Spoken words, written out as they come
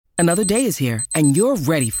Another day is here, and you're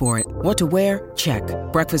ready for it. What to wear? Check.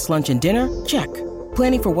 Breakfast, lunch, and dinner? Check.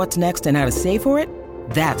 Planning for what's next and how to save for it?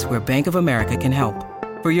 That's where Bank of America can help.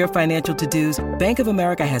 For your financial to-dos, Bank of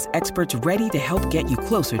America has experts ready to help get you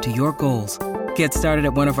closer to your goals. Get started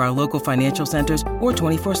at one of our local financial centers or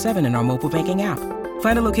 24/7 in our mobile banking app.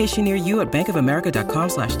 Find a location near you at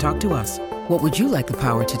bankofamerica.com/talktous. What would you like the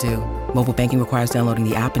power to do? Mobile banking requires downloading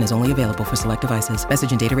the app and is only available for select devices.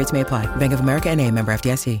 Message and data rates may apply. Bank of America N.A., member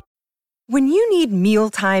FDIC. When you need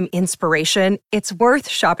mealtime inspiration, it's worth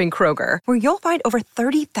shopping Kroger, where you'll find over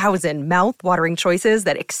 30,000 mouth-watering choices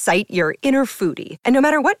that excite your inner foodie. And no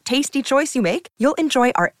matter what tasty choice you make, you'll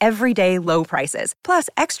enjoy our everyday low prices, plus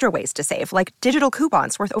extra ways to save, like digital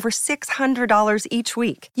coupons worth over $600 each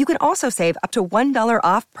week. You can also save up to $1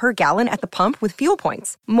 off per gallon at the pump with fuel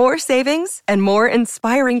points. More savings and more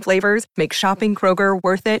inspiring flavors make shopping Kroger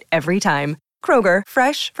worth it every time. Kroger,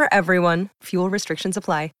 fresh for everyone. Fuel restrictions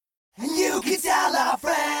apply. And you can tell our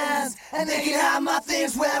friends, and they can have my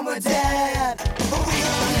things when we're dead. But we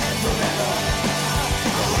gonna live forever.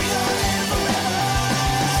 We gonna live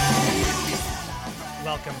forever.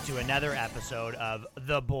 Welcome to another episode of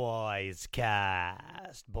The Boys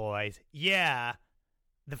Cast. Boys, yeah,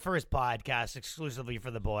 the first podcast exclusively for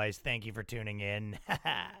the boys. Thank you for tuning in.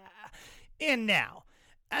 And now,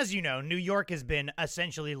 as you know, New York has been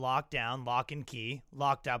essentially locked down, lock and key,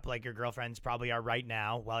 locked up like your girlfriends probably are right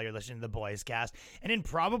now while you're listening to the Boys Cast, and in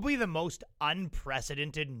probably the most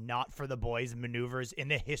unprecedented not for the boys maneuvers in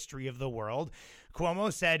the history of the world.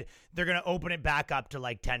 Cuomo said they're going to open it back up to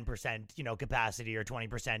like 10%, capacity or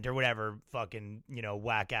 20% or whatever fucking,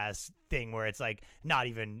 whack ass thing where it's like not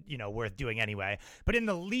even, worth doing anyway. But in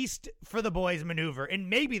the least for the boys maneuver in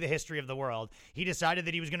maybe the history of the world, he decided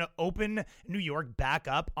that he was going to open New York back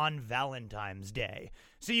up on Valentine's Day.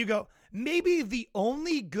 So you go, maybe the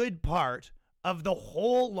only good part of the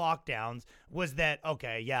whole lockdowns was that,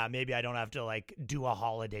 okay, yeah, maybe I don't have to like do a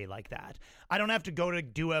holiday like that. I don't have to go to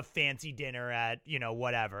do a fancy dinner at,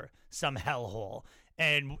 whatever, some hellhole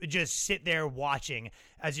and just sit there watching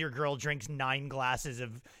as your girl drinks 9 glasses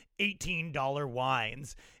of $18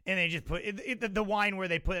 wines. And they just put the wine where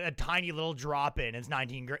they put a tiny little drop in. It's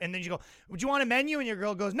 19. And then you go, would you want a menu? And your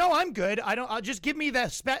girl goes, no, I'm good. I'll just give me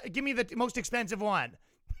the most expensive one.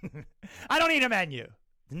 I don't need a menu.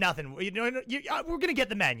 Nothing. We're gonna get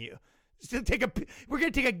the menu. We're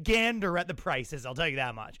gonna take a gander at the prices. I'll tell you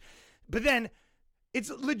that much. But then it's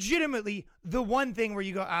legitimately the one thing where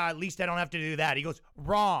you go, at least I don't have to do that. He goes,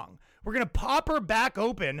 wrong. We're gonna pop her back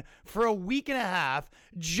open for a week and a half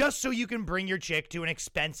just so you can bring your chick to an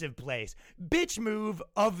expensive place. Bitch move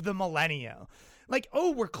of the millennium. Like,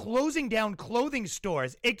 oh, we're closing down clothing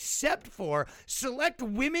stores except for select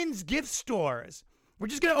women's gift stores. We're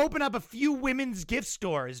just going to open up a few women's gift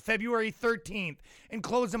stores February 13th and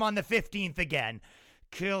close them on the 15th again.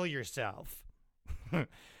 Kill yourself. We're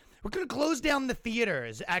going to close down the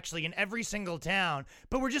theaters, actually, in every single town,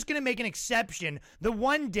 but we're just going to make an exception the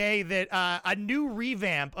one day that a new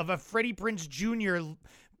revamp of a Freddie Prinze Jr.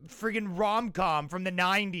 friggin' rom-com from the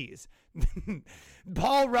 90s.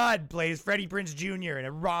 Paul Rudd plays Freddie Prinze Jr. in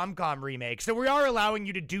a rom-com remake, so we are allowing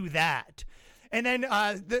you to do that. And then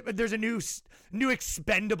there's a new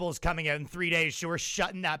Expendables coming out in 3 days, so we're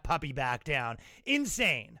shutting that puppy back down.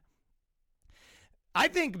 Insane. I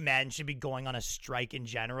think men should be going on a strike in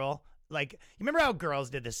general. Like, you remember how girls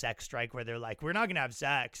did the sex strike where they're like, we're not going to have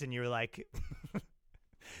sex, and you're like,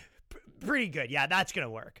 pretty good. Yeah, that's going to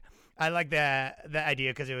work. I like the idea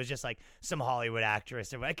because it was just like some Hollywood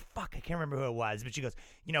actress. Like, fuck, I can't remember who it was. But she goes,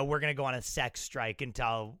 we're going to go on a sex strike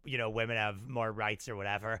until, women have more rights or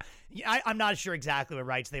whatever. I'm not sure exactly what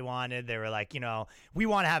rights they wanted. They were like, we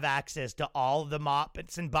want to have access to all the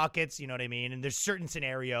mops and buckets. You know what I mean? And there's certain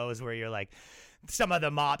scenarios where you're like, some of the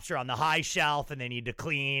mops are on the high shelf and they need to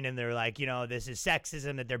clean. And they're like, this is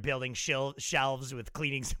sexism that they're building shelves with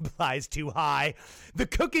cleaning supplies too high. The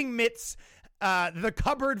cooking mitts. The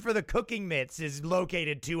cupboard for the cooking mitts is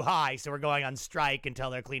located too high, so we're going on strike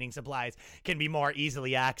until their cleaning supplies can be more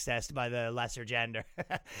easily accessed by the lesser gender.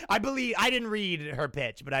 I didn't read her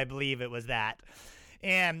pitch, but I believe it was that.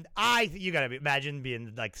 And you gotta imagine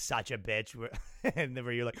being like such a bitch and then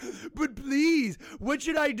where you're like, but please, what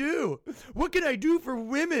should I do? What can I do for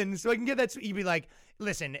women so I can get that? You'd be like,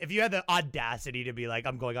 listen, if you had the audacity to be like,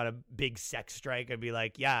 I'm going on a big sex strike, I'd be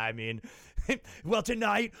like, yeah, I mean, well,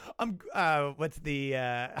 tonight,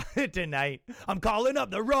 tonight, I'm calling up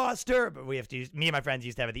the roster. But me and my friends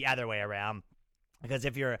used to have it the other way around. Because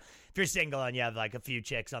if you're single and you have like a few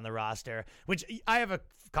chicks on the roster, which I have a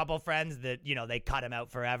couple friends that, you know, they cut them out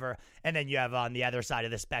forever. And then you have on the other side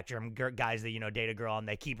of the spectrum, guys that, you know, date a girl and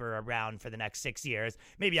they keep her around for the next 6 years.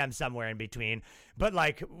 Maybe I'm somewhere in between. But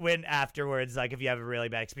like when afterwards, like if you have a really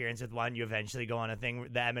bad experience with one, you eventually go on a thing,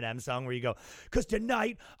 the Eminem song where you go, "'Cause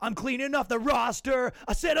tonight I'm cleaning off the roster.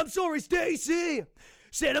 I said I'm sorry, Stacy.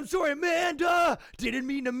 Said I'm sorry, Amanda. Didn't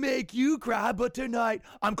mean to make you cry, but tonight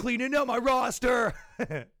I'm cleaning up my roster."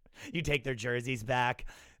 You take their jerseys back.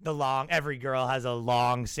 Every girl has a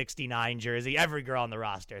long 69 jersey. Every girl on the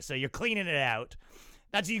roster. So you're cleaning it out.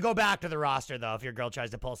 That's you go back to the roster though if your girl tries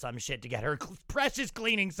to pull some shit to get her precious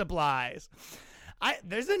cleaning supplies.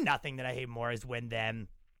 There's nothing that I hate more is when them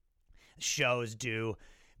shows do.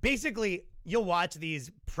 Basically, you'll watch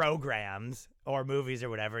these programs or movies or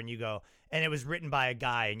whatever, and you go, and it was written by a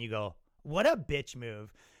guy, and you go, what a bitch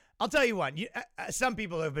move. I'll tell you what, some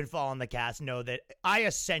people who have been following the cast know that I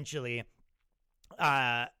essentially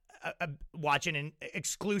watch an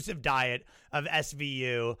exclusive diet of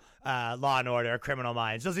SVU, Law and Order, Criminal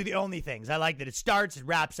Minds. Those are the only things. I like that it starts, it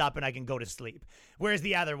wraps up, and I can go to sleep. Whereas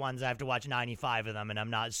the other ones, I have to watch 95 of them, and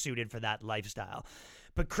I'm not suited for that lifestyle.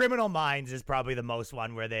 But Criminal Minds is probably the most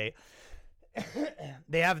one where they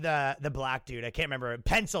have the black dude. I can't remember.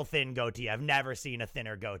 Pencil thin goatee. I've never seen a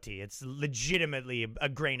thinner goatee. It's legitimately a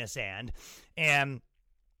grain of sand. And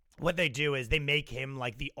what they do is they make him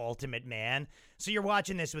like the ultimate man. So you're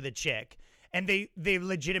watching this with a chick, and they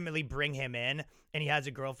legitimately bring him in, and he has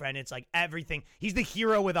a girlfriend. It's like everything. He's the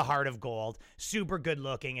hero with a heart of gold, super good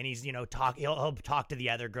looking, and he's, you know, he'll talk to the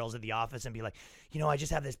other girls at the office and be like, you know, I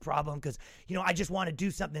just have this problem because, you know, I just want to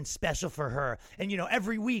do something special for her. And, you know,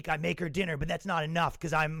 every week I make her dinner, but that's not enough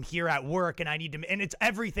because I'm here at work and I need to, and it's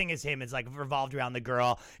everything is him. It's like revolved around the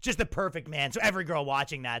girl, just the perfect man. So every girl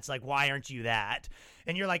watching that, it's like, why aren't you that?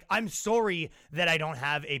 And you're like, I'm sorry that I don't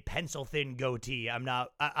have a pencil thin goatee. I'm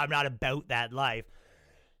not about that life.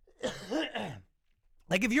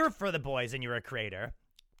 Like if you're for the boys and you're a creator,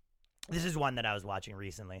 this is one that I was watching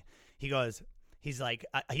recently. He's like,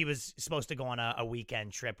 he was supposed to go on a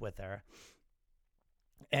weekend trip with her,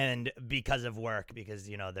 and because of work, because,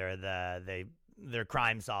 you know, their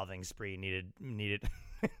crime solving spree needed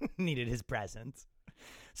needed his presence.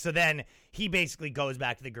 So then he basically goes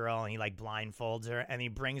back to the girl and he like blindfolds her and he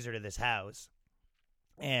brings her to this house,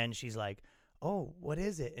 and she's like, "Oh, what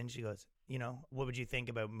is it?" And she goes, "You know, what would you think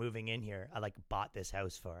about moving in here? I like bought this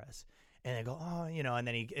house for us." And they go, "Oh, you know," and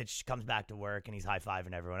then it comes back to work and he's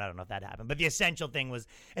high-fiving everyone. I don't know if that happened. But the essential thing was,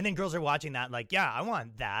 and then girls are watching that like, yeah, I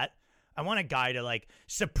want that. I want a guy to like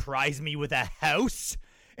surprise me with a house.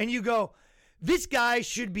 And you go, this guy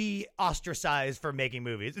should be ostracized for making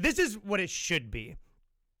movies. This is what it should be.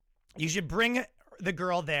 You should bring the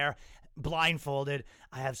girl there blindfolded.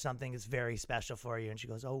 "I have something that's very special for you." And she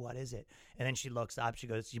goes, "Oh, what is it?" And then she looks up. She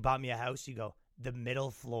goes, "You bought me a house?" You go, "The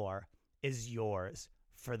middle floor is yours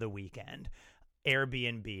for the weekend.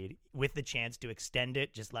 Airbnb with the chance to extend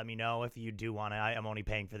it. Just let me know if you do want to. I'm only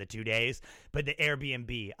paying for the 2 days, but the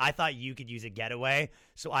Airbnb, I thought you could use a getaway,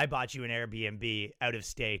 so I bought you an Airbnb out of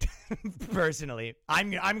state." Personally,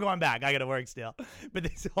 I'm going back. I got to work still, but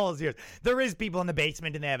this whole is yours. There is people in the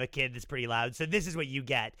basement and they have a kid that's pretty loud, so this is what you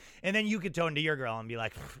get. And then you could tone to your girl and be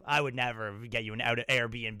like, "I would never get you an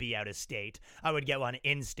Airbnb out of state. I would get one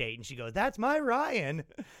in state." And she goes, "That's my Ryan.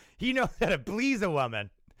 He knows how to please a woman."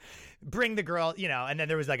 Bring the girl, you know, and then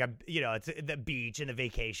there was like it's the beach and the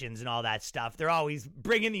vacations and all that stuff. They're always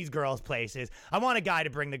bringing these girls places. I want a guy to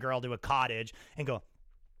bring the girl to a cottage and go,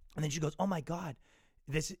 and then she goes, "Oh my God,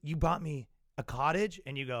 you bought me a cottage?"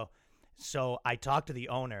 And you go, "So I talked to the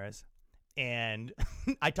owners, and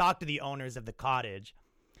I talked to the owners of the cottage,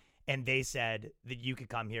 and they said that you could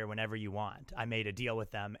come here whenever you want. I made a deal with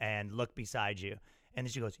them, and look beside you." And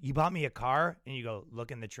then she goes, "You bought me a car?" And you go,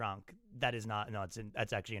 "Look in the trunk." That is not, no,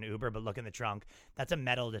 that's actually an Uber, but look in the trunk. That's a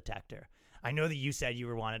metal detector. I know that you said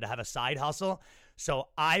you wanted to have a side hustle. So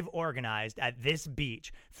I've organized at this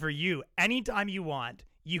beach for you, anytime you want,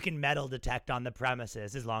 you can metal detect on the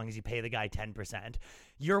premises as long as you pay the guy 10%.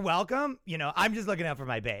 You're welcome. You know, I'm just looking out for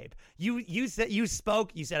my babe. You said, you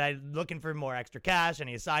said, "I'm looking for more extra cash. I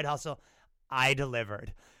need a side hustle." I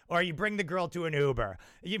delivered. Or you bring the girl to an Uber.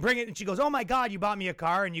 You bring it and she goes, "Oh my God, you bought me a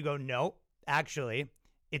car?" And you go, "No, actually,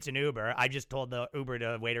 it's an Uber. I just told the Uber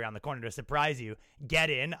to wait around the corner to surprise you. Get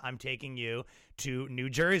in. I'm taking you to New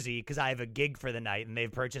Jersey because I have a gig for the night and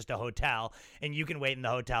they've purchased a hotel and you can wait in the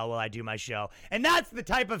hotel while I do my show." And that's the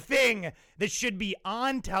type of thing that should be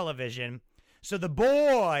on television. So the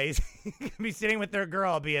boys can be sitting with their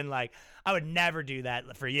girl being like, "I would never do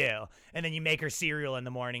that for you." And then you make her cereal in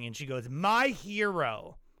the morning and she goes, "My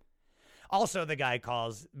hero." Also, the guy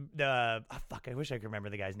calls I wish I could remember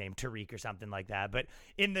the guy's name, Tariq or something like that. But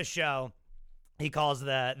in the show, he calls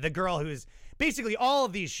the girl who's basically all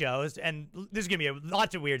of these shows, and there's gonna be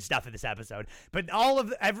lots of weird stuff in this episode, but all of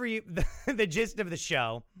the gist of the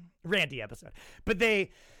show, ranty episode. But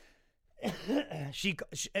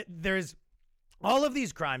there's all of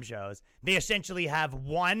these crime shows. They essentially have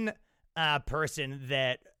one person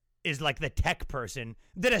that is like the tech person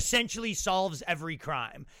that essentially solves every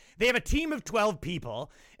crime. They have a team of 12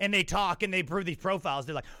 people, and they talk and they prove these profiles.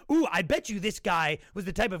 They're like, ooh, I bet you this guy was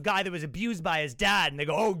the type of guy that was abused by his dad. And they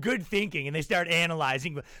go, oh, good thinking. And they start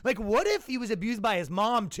analyzing. Like, what if he was abused by his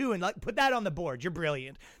mom too? And like, put that on the board. You're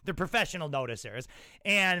brilliant. They're professional noticers.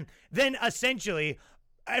 And then essentially,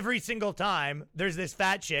 every single time there's this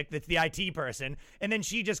fat chick that's the IT person, and then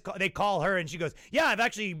they call her and she goes, yeah, I've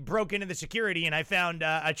actually broke into the security and I found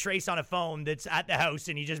a trace on a phone that's at the house,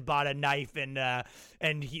 and he just bought a knife, and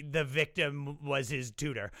the victim was his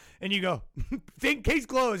tutor. And you go, think case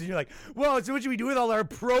closed. And you're like, well, so what should we do with all our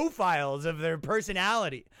profiles of their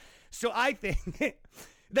personality? So I think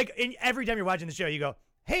like every time you're watching the show, you go,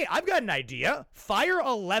 hey, I've got an idea. Fire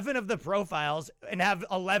 11 of the profiles and have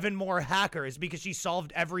 11 more hackers, because she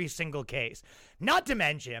solved every single case. Not to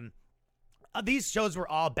mention, these shows were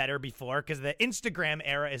all better before, because the Instagram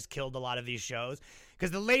era has killed a lot of these shows.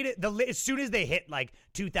 Because as soon as they hit like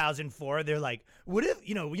 2004, they're like, what if,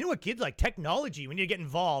 you know what kids like? Technology. We need to get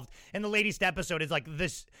involved. And the latest episode is like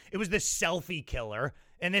this. It was this selfie killer.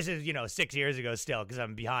 And this is, 6 years ago still, because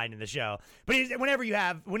I'm behind in the show. But whenever you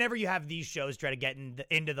have these shows try to get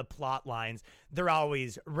into the plot lines, they're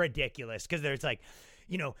always ridiculous, because there's like,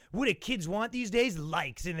 what do kids want these days?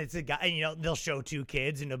 Likes. And it's a guy, and they'll show two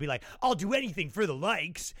kids and they'll be like, I'll do anything for the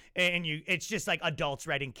likes. And it's just like adults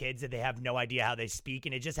writing kids that they have no idea how they speak.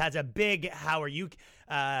 And it just has a big, how you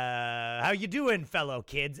doing, fellow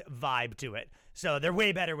kids vibe to it. So they're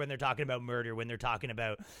way better when they're talking about murder, when they're talking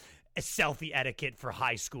about a selfie etiquette for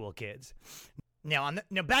high school kids. Now,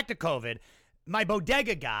 back to COVID. My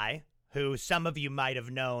bodega guy, who some of you might have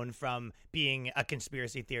known from being a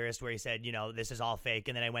conspiracy theorist, where he said, this is all fake.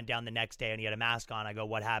 And then I went down the next day and he had a mask on. I go,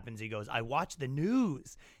 what happens? He goes, I watch the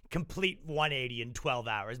news. Complete 180 in 12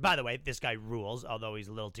 hours. By the way, this guy rules, although he's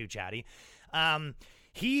a little too chatty.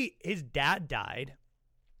 His dad died,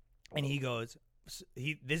 and he goes,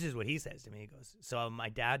 this is what he says to me. He goes, so my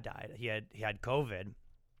dad died. He had COVID.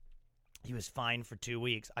 He was fine for 2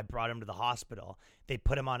 weeks. I brought him to the hospital. They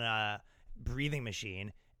put him on a breathing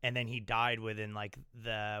machine, and then he died within like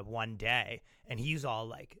the 1 day. And he's all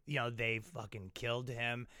like, they fucking killed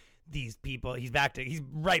him. These people, he's back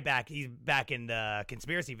in the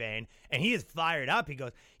conspiracy vein, and he is fired up. He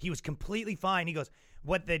goes, he was completely fine. He goes,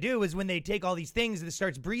 what they do is when they take all these things, it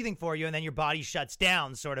starts breathing for you, and then your body shuts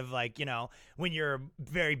down, sort of like, when you're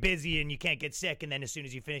very busy and you can't get sick, and then as soon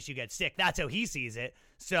as you finish, you get sick. That's how he sees it.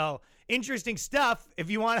 So interesting stuff. If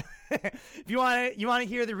you want to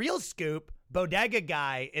hear the real scoop, bodega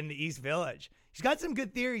guy in the East Village. He's got some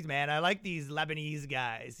good theories, man. I like these Lebanese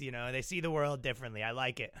guys. They see the world differently. I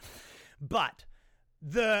like it. But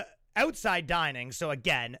the outside dining. So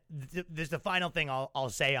again, this is the final thing I'll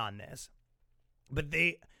say on this. But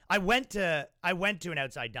I went to an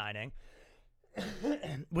outside dining,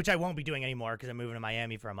 which I won't be doing anymore because I'm moving to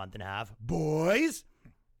Miami for a month and a half, boys.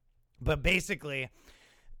 But basically,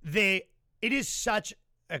 it is such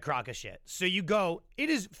a crock of shit. So you go. It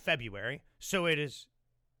is February, so it is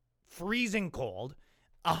freezing cold,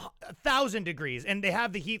 1,000 degrees, and they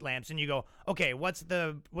have the heat lamps. And you go, okay, what's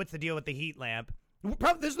the deal with the heat lamp?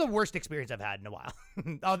 Probably, this is the worst experience I've had in a while.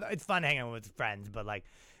 It's fun hanging with friends, but like.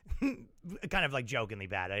 Kind of like jokingly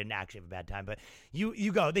bad. I didn't actually have a bad time, but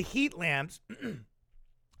you go, the heat lamps,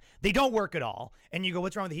 they don't work at all. And you go,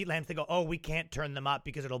 what's wrong with the heat lamps? They go, oh, we can't turn them up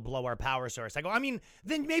because it'll blow our power source. I go, I mean,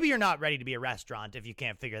 then maybe you're not ready to be a restaurant if you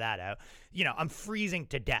can't figure that out. I'm freezing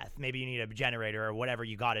to death. Maybe you need a generator or whatever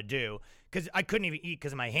you got to do, because I couldn't even eat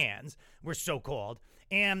because my hands were so cold.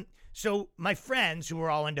 And so my friends who were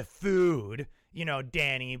all into food,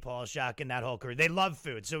 Danny, Paul, Shuck, and that whole crew, they love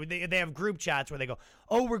food. So they have group chats where they go,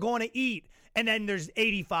 oh, we're going to eat. And then there's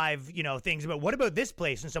 85, things about, what about this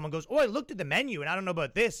place? And someone goes, oh, I looked at the menu and I don't know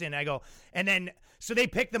about this. And I go, and then, so they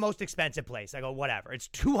pick the most expensive place. I go, whatever. It's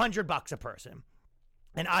 $200 a person.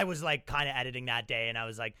 And I was like kind of editing that day, and I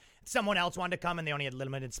was like, someone else wanted to come and they only had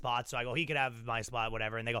limited spots. So I go, he could have my spot,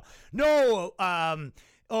 whatever. And they go, no,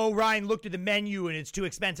 Ryan looked at the menu and it's too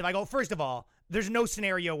expensive. I go, first of all, there's no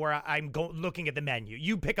scenario where I'm looking at the menu.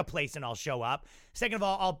 You pick a place and I'll show up. Second of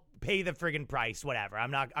all, I'll pay the friggin' price, whatever.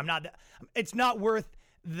 It's not worth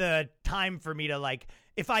the time for me to like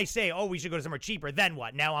if I say, oh, we should go to somewhere cheaper, then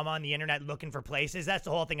what? Now I'm on the internet looking for places. That's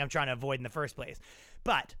the whole thing I'm trying to avoid in the first place.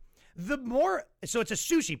 But so it's a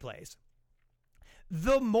sushi place.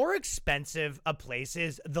 The more expensive a place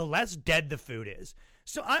is, the less dead the food is.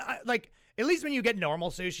 So I like, at least when you get normal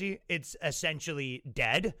sushi, it's essentially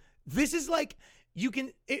dead. This is like, you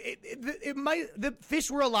can, the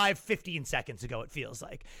fish were alive 15 seconds ago, it feels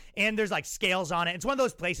like. And there's like scales on it. It's one of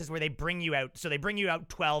those places where they bring you out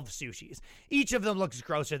 12 sushis. Each of them looks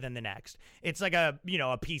grosser than the next. It's like a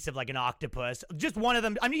piece of like an octopus. Just one of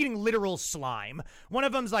them, I'm eating literal slime. One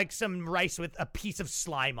of them's like some rice with a piece of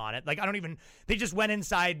slime on it. Like, they just went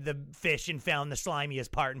inside the fish and found the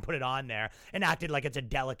slimiest part and put it on there and acted like it's a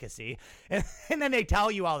delicacy. And then they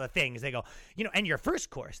tell you all the things. They go, and your first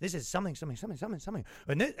course, this is something.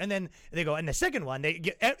 And then they go, and the second one,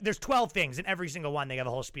 there's 12 things, and every single one they have a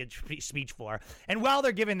whole speech for. And while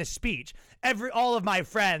they're giving the speech, all of my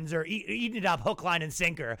friends are eating it up hook, line, and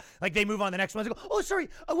sinker. Like, they move on to the next one. They go, oh, sorry,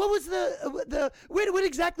 what was what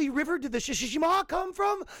exactly river did the Shishima come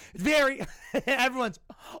from? Everyone's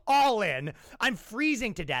all in. I'm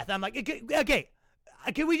freezing to death. I'm like, okay.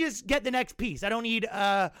 Can we just get the next piece? I don't need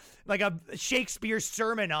like a Shakespeare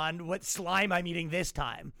sermon on what slime I'm eating this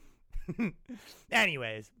time.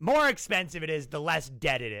 Anyways, more expensive it is, the less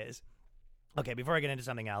dead it is. Okay, before I get into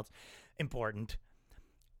something else important,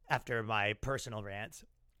 after my personal rants,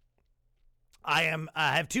 I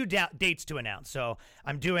have two dates to announce. So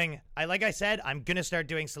like I said, I'm going to start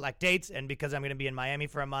doing select dates. And because I'm going to be in Miami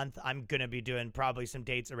for a month, I'm going to be doing probably some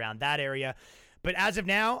dates around that area. But as of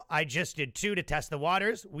now, I just did 2 to test the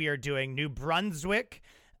waters. We are doing New Brunswick,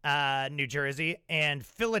 New Jersey, and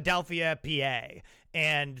Philadelphia, PA.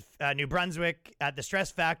 And New Brunswick at the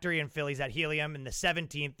Stress Factory, and Philly's at Helium. And the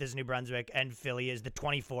 17th is New Brunswick, and Philly is the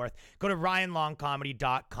 24th. Go to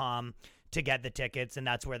RyanLongComedy.com to get the tickets, and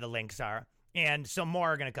that's where the links are. And some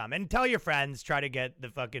more are going to come. And tell your friends, try to get the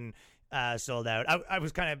fucking sold out.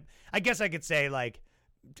 I guess I could say, like,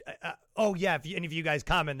 oh, yeah, if you guys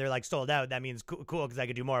come and they're, like, sold out, that means cool because I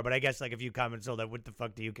could do more. But I guess, like, if you come and sold out, what the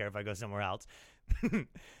fuck do you care if I go somewhere else?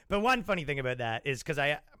 But one funny thing about that is because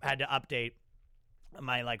I had to update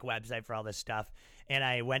my like website for all this stuff, and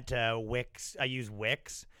I went to Wix. I use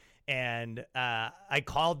Wix, and I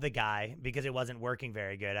called the guy because it wasn't working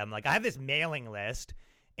very good. I'm like, I have this mailing list,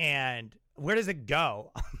 and where does it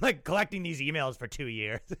go? I'm like collecting these emails for 2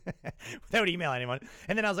 years without emailing anyone.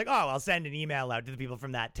 And then I was like, oh, I'll send an email out to the people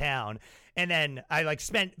from that town. And then I like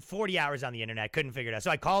spent 40 hours on the internet, couldn't figure it out.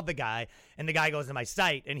 So I called the guy, and the guy goes to my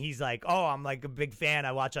site, and he's like, oh, I'm like a big fan.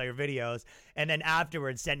 I watch all your videos. And then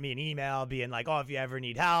afterwards sent me an email being like, oh, if you ever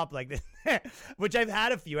need help, like this, which I've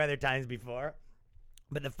had a few other times before.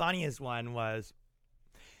 But the funniest one was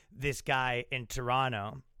this guy in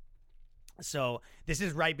Toronto. So this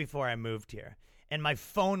is right before I moved here, and my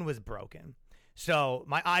phone was broken. So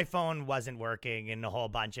my iPhone wasn't working and a whole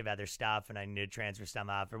bunch of other stuff, and I needed to transfer some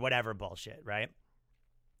off or whatever bullshit, right?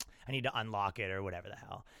 I need to unlock it or whatever the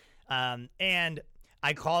hell. And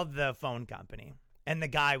I called the phone company, and the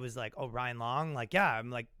guy was like, oh, Ryan Long? Like, yeah, I'm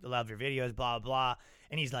like, I love your videos, blah, blah.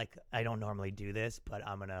 And he's like, I don't normally do this, but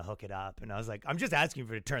I'm going to hook it up. And I was like, I'm just asking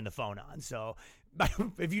for you to turn the phone on. So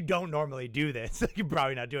if you don't normally do this, you're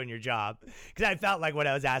probably not doing your job. Because I felt like what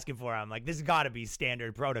I was asking for, I'm like, this has got to be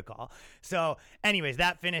standard protocol. So anyways,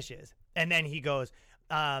 that finishes. And then he goes,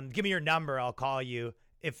 give me your number. I'll call you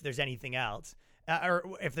if there's anything else.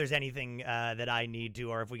 Or if there's anything that I need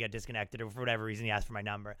to, or if we get disconnected, or for whatever reason he asked for my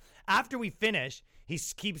number. After we finish, he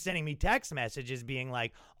keeps sending me text messages being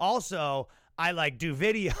like, also, I like do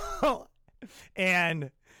video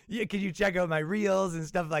and can you check out my reels and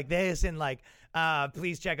stuff like this, and like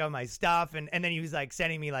please check out my stuff, and then he was like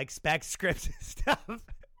sending me like spec scripts and stuff.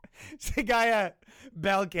 It's a guy at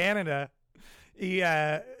Bell Canada.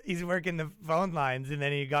 He's working the phone lines, and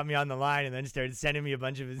then he got me on the line and then started sending me a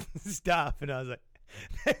bunch of his stuff, and I was like,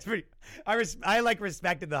 that's pretty, I like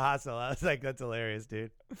respected the hustle. I was like, that's hilarious,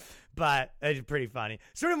 dude. But it's pretty funny.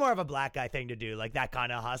 Sort of more of a black guy thing to do, like that kind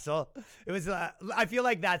of hustle. It was, I feel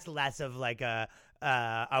like that's less of like a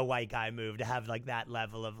white guy move to have like that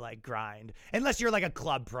level of like grind. Unless you're like a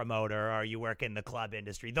club promoter or you work in the club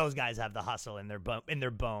industry. Those guys have the hustle in their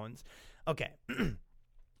bones. Okay.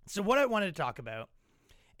 So what I wanted to talk about,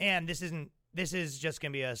 and this is just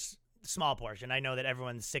going to be a small portion. I know that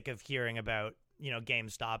everyone's sick of hearing about,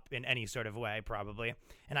 GameStop in any sort of way, probably.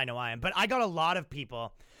 And I know I am. But I got a lot of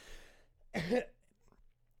people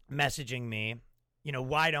messaging me,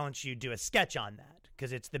 why don't you do a sketch on that?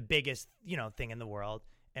 Because it's the biggest, thing in the world.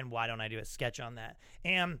 And why don't I do a sketch on that?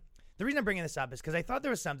 And the reason I'm bringing this up is because I thought there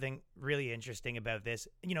was something really interesting about this.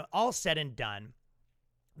 All said and done,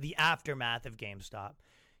 the aftermath of GameStop.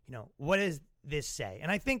 You know, what does this say?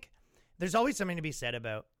 And I think there's always something to be said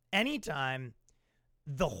about anytime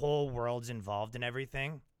the whole world's involved in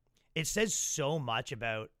everything. It says so much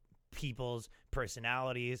about people's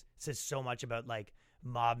personalities. It says so much about like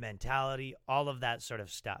mob mentality, all of that sort of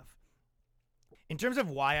stuff. In terms of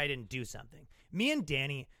why I didn't do something, me and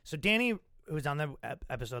Danny, so Danny, who was on the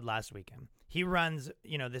episode last weekend, he runs,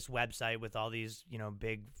 you know, this website with all these, you know,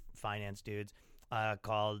 big finance dudes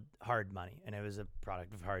called Hard Money. And it was a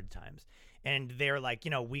product of Hard Times. And they're like,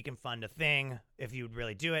 you know, we can fund a thing if you'd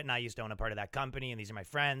really do it. And I used to own a part of that company, and these are my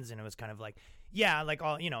friends. And it was kind of like, yeah, like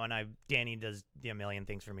all, you know, and Danny does a million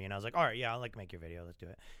things for me. And I was like, all right, yeah, I'll like make your video. Let's do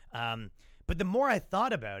it. But the more I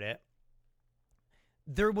thought about it,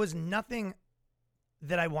 there was nothing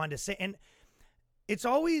that I wanted to say. And it's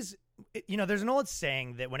always, you know, there's an old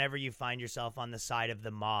saying that whenever you find yourself on the side of the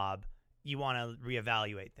mob, you want to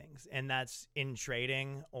reevaluate things. And that's in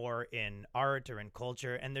trading or in art or in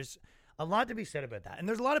culture. And there's a lot to be said about that. And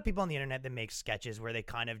there's a lot of people on the internet that make sketches where they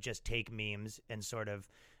kind of just take memes and sort of,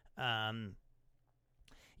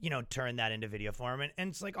 you know, turn that into video form. And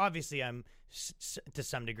it's like, obviously I'm to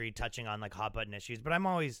some degree touching on like hot button issues, but I'm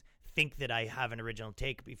always think that I have an original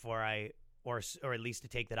take before I, or at least a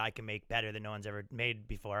take that I can make better than no one's ever made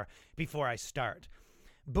before I start.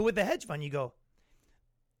 But with the hedge fund, you go,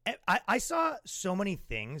 I saw so many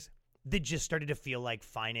things that just started to feel like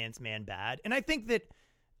finance man bad. And I think that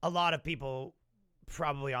a lot of people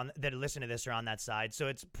probably that listen to this are on that side. So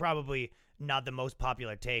it's probably not the most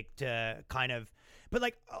popular take to kind of, but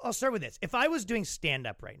like, I'll start with this. If I was doing stand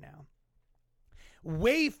up right now,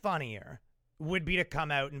 way funnier would be to come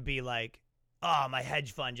out and be like, oh, my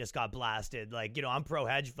hedge fund just got blasted. Like, you know, I'm pro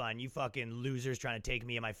hedge fund. You fucking losers trying to take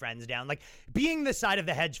me and my friends down. Like, being the side of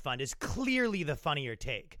the hedge fund is clearly the funnier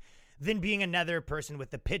take than being another person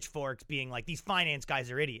with the pitchforks being like, these finance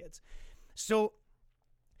guys are idiots. So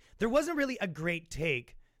there wasn't really a great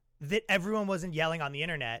take that everyone wasn't yelling on the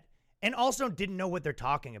internet and also didn't know what they're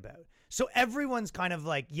talking about. So everyone's kind of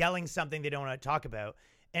like yelling something they don't want to talk about.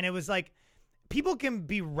 And it was like, people can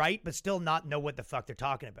be right, but still not know what the fuck they're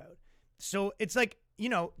talking about. So it's like, you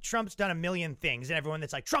know, Trump's done a million things and everyone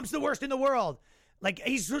that's like, Trump's the worst in the world. Like,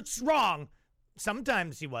 he's wrong.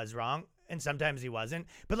 Sometimes he was wrong and sometimes he wasn't.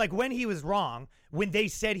 But like when he was wrong, when they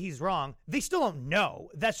said he's wrong, they still don't know.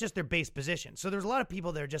 That's just their base position. So there's a lot of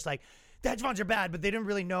people that are just like, the hedge funds are bad, but they didn't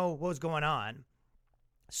really know what was going on.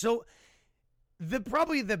 So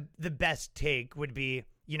probably the best take would be,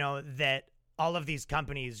 you know, that all of these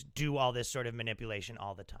companies do all this sort of manipulation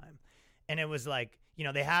all the time. And it was like, you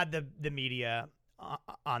know, they had the media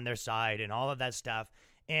on their side and all of that stuff.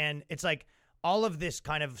 And it's like all of this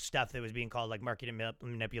kind of stuff that was being called like market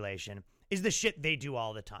manipulation is the shit they do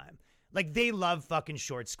all the time. Like, they love fucking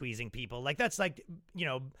short squeezing people. Like, that's like, you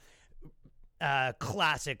know,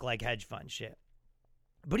 classic like hedge fund shit.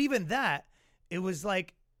 But even that, it was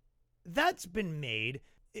like, that's been made.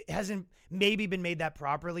 It hasn't maybe been made that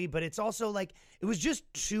properly, but it's also like, it was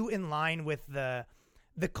just too in line with the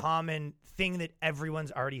common thing that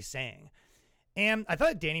everyone's already saying. And I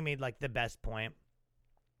thought Danny made like the best point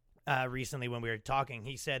recently when we were talking.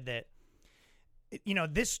 He said that, you know,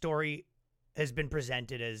 this story has been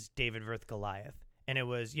presented as David versus Goliath, and it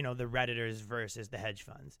was, you know, the Redditors versus the hedge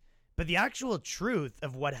funds. But the actual truth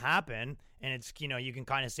of what happened, and it's, you know, you can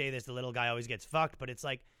kind of say this, the little guy always gets fucked, but it's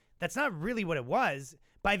like, that's not really what it was.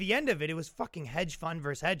 By the end of it, it was fucking hedge fund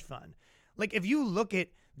versus hedge fund. Like, if you look at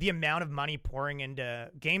the amount of money pouring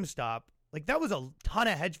into GameStop, like, that was a ton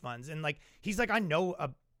of hedge funds. And like, he's like, I know,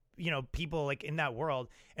 you know, people like in that world.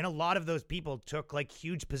 And a lot of those people took like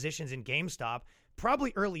huge positions in GameStop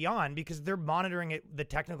probably early on because they're monitoring it, the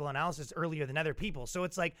technical analysis earlier than other people. So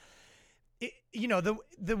it's like, you know,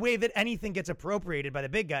 the way that anything gets appropriated by the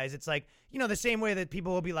big guys, it's like, you know, the same way that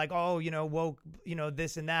people will be like, oh, you know, woke, you know,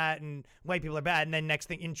 this and that, and white people are bad. And then next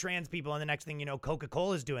thing in trans people, and the next thing, you know,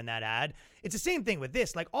 Coca-Cola is doing that ad. It's the same thing with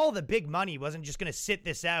this. Like, all the big money wasn't just going to sit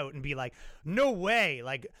this out and be like, no way.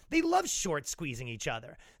 Like, they love short squeezing each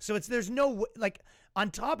other. So there's no, like, on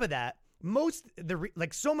top of that,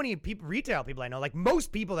 like so many people, retail people I know, like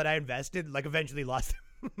most people that I invested, like eventually lost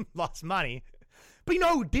money. But you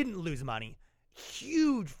know who didn't lose money?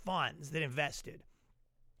 Huge funds that invested.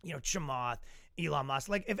 You know, Chamath, Elon Musk.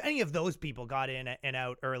 Like, if any of those people got in and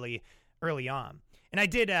out early on. And I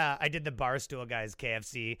did the Barstool guys,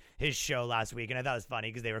 KFC, his show last week, and I thought it was funny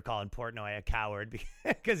because they were calling Portnoy a coward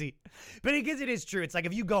because it is true. It's like,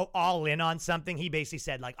 if you go all in on something, he basically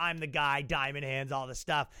said, like, I'm the guy, diamond hands, all this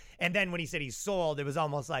stuff. And then when he said he sold, it was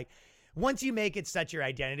almost like, once you make it such your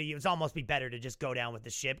identity, it's almost be better to just go down with the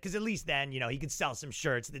ship, because at least then, he could sell some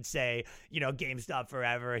shirts that say, GameStop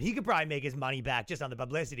forever, and he could probably make his money back just on the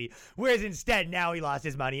publicity. Whereas instead, now he lost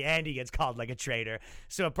his money and he gets called like a traitor.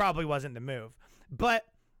 So it probably wasn't the move. But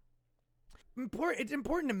it's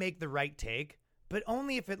important to make the right take, but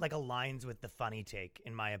only if it like aligns with the funny take,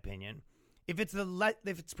 in my opinion. If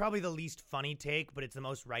it's probably the least funny take, but it's the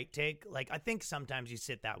most right take, like I think sometimes you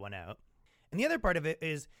sit that one out. And the other part of it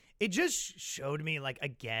is it just showed me, like,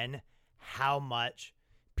 again, how much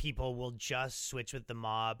people will just switch with the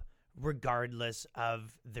mob regardless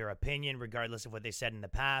of their opinion, regardless of what they said in the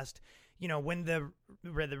past. When the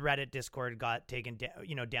Reddit Discord got taken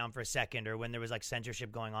down for a second, or when there was like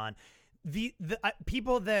censorship going on, the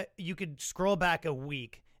people that you could scroll back a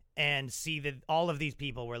week and see that all of these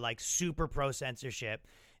people were like super pro censorship,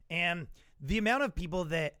 and the amount of people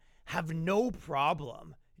that have no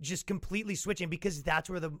problem just completely switching because that's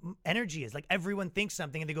where the energy is. Like, everyone thinks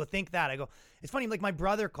something and they go, think that. I go, it's funny. Like, my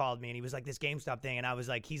brother called me and he was like, this GameStop thing. And I was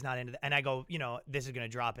like, he's not into that. And I go, this is going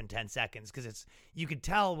to drop in 10 seconds. Cause you could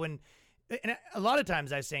tell when, and a lot of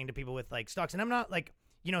times I was saying to people with like stocks, and I'm not like,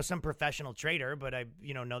 some professional trader, but I,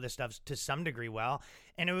 know this stuff to some degree well.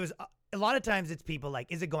 And it was a lot of times it's people like,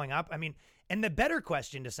 is it going up? I mean, and the better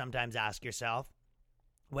question to sometimes ask yourself,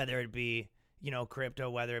 whether it be, crypto,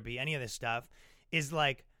 whether it be any of this stuff, is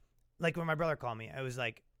like when my brother called me, I was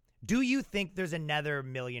like, do you think there's another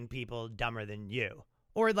million people dumber than you?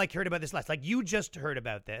 Or like heard about this last, like you just heard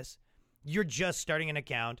about this. You're just starting an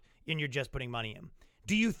account and you're just putting money in.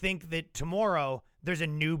 Do you think that tomorrow there's a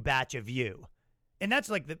new batch of you? And that's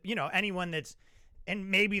like anyone that's, and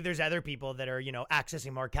maybe there's other people that are,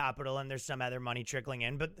 accessing more capital and there's some other money trickling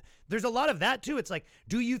in, but there's a lot of that too. It's like,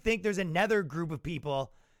 do you think there's another group of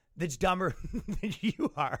people that's dumber than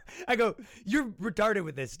you are? I go, you're retarded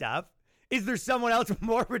with this stuff. Is there someone else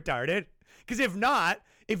more retarded? Because if not,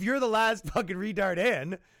 if you're the last fucking retard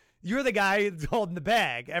in, you're the guy that's holding the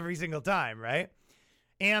bag every single time, right?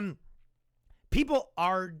 And people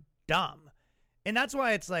are dumb. And that's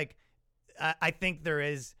why it's like, I think there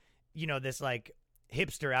is, this like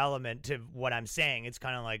hipster element to what I'm saying. It's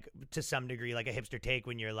kind of like, to some degree, like a hipster take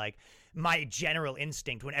when you're like, my general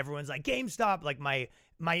instinct when everyone's like GameStop, like my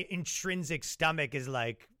intrinsic stomach is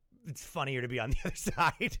like, it's funnier to be on the other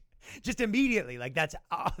side. Just immediately, like that's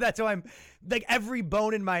how I'm like, every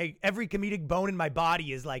comedic bone in my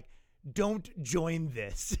body is like, don't join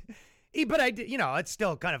this. But I did, it's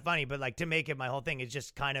still kind of funny, but like to make it my whole thing, it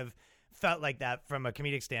just kind of felt like that from a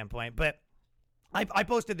comedic standpoint. But I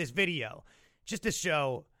posted this video just to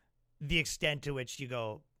show the extent to which you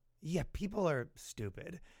go, yeah, people are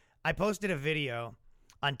stupid. I posted a video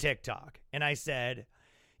on TikTok and I said,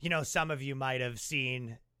 some of you might have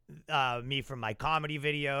seen me from my comedy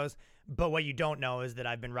videos, but what you don't know is that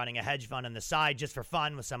I've been running a hedge fund on the side just for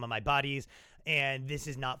fun with some of my buddies, and this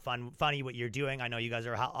is not funny what you're doing. I know you guys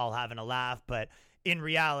are all having a laugh, but in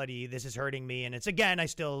reality, this is hurting me. And it's, again,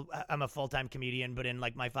 I'm a full-time comedian, but in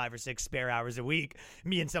like my 5 or 6 spare hours a week,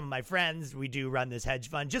 me and some of my friends, we do run this hedge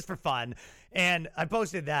fund just for fun. And I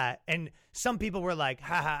posted that, and some people were like,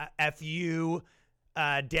 haha, F you,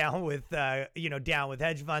 down with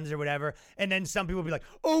hedge funds or whatever. And then some people will be like,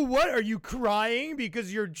 oh, what? Are you crying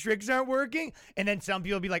because your tricks aren't working? And then some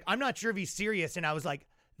people will be like, I'm not sure if he's serious. And I was like,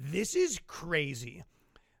 this is crazy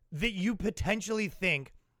that you potentially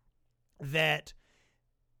think that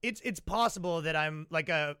it's possible that I'm like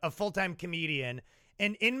a full-time comedian,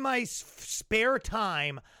 and in my spare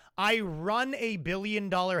time, I run a $1 billion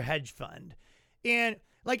hedge fund. And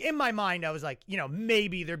like in my mind, I was like,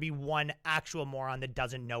 maybe there'd be one actual moron that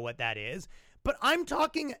doesn't know what that is. But I'm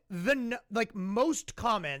talking most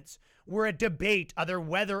comments were a debate other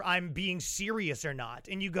whether I'm being serious or not.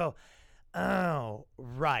 And you go, oh,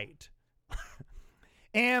 right.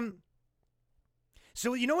 And so,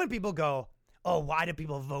 when people go, oh, why do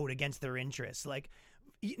people vote against their interests? Like,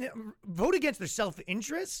 vote against their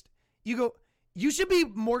self-interest? You go, you should be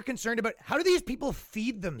more concerned about how do these people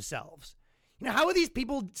feed themselves? How are these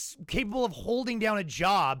people capable of holding down a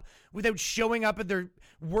job without showing up at their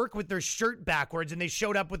work with their shirt backwards, and they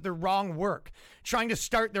showed up with the wrong work, trying to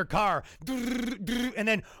start their car, and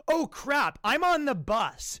then, oh crap, I'm on the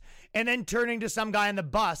bus, and then turning to some guy on the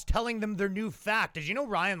bus telling them their new fact. Did you know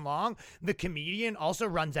Ryan Long, the comedian, also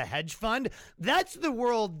runs a hedge fund? That's the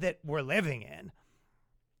world that we're living in.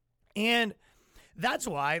 And that's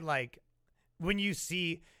why, like, when you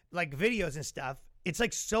see like videos and stuff, it's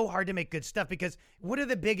like so hard to make good stuff, because what are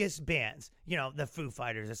the biggest bands? The Foo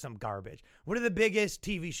Fighters or some garbage. What are the biggest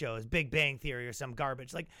TV shows? Big Bang Theory or some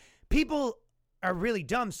garbage. Like, people are really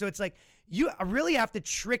dumb. So it's like, you really have to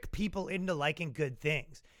trick people into liking good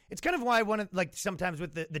things. It's kind of why I want to, like, sometimes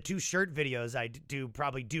with the two shirt videos I do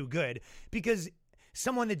probably do good, because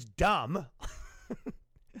someone that's dumb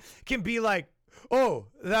can be like, oh,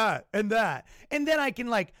 that and that. And then I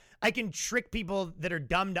can trick people that are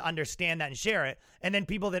dumb to understand that and share it. And then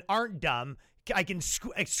people that aren't dumb, I can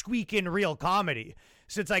squeak in real comedy.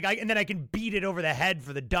 So it's like, and then I can beat it over the head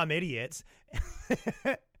for the dumb idiots.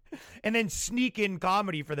 And then sneak in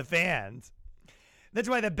comedy for the fans. That's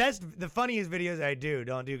why the funniest videos I do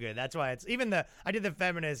don't do good. That's why it's even I did the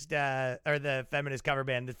feminist cover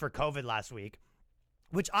band for COVID last week,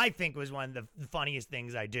 which I think was one of the funniest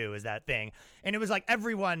things I do is that thing. And it was like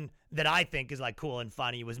everyone that I think is like cool and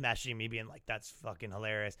funny was messaging me being like, that's fucking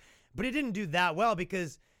hilarious. But it didn't do that well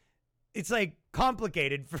because it's like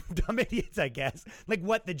complicated for dumb idiots, I guess, like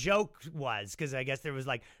what the joke was. Cause I guess there was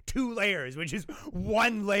like 2 layers, which is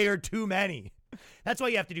 1 layer too many. That's why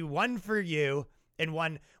you have to do one for you and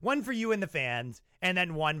one for you and the fans, and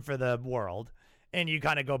then one for the world. And you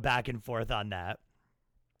kind of go back and forth on that.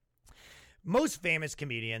 Most famous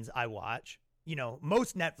comedians I watch,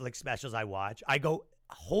 most Netflix specials I watch, I go,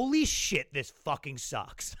 holy shit, this fucking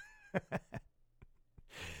sucks.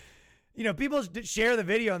 People share the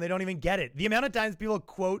video and they don't even get it. The amount of times people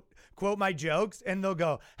quote my jokes and they'll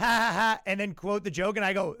go, ha ha ha, and then quote the joke and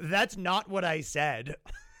I go, that's not what I said.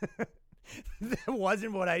 That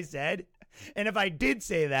wasn't what I said. And if I did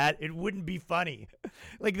say that, it wouldn't be funny.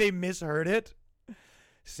 Like they misheard it.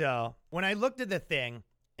 So when I looked at the thing,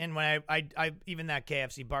 and when I even that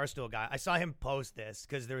KFC Barstool guy, I saw him post this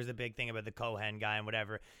because there was a big thing about the Cohen guy and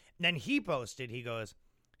whatever. And then he posted, he goes,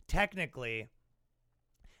 technically,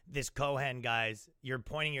 this Cohen guy's, you're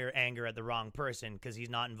pointing your anger at the wrong person because he's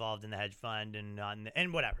not involved in the hedge fund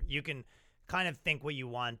and whatever. You can kind of think what you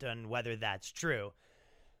want on whether that's true.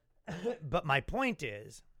 But my point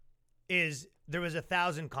is there was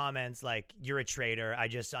 1,000 comments like, you're a traitor. I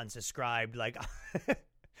just unsubscribed. Like,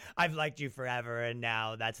 I've liked you forever, and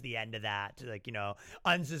now that's the end of that. Like,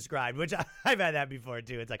 unsubscribed, which I've had that before,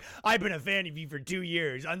 too. It's like, I've been a fan of you for 2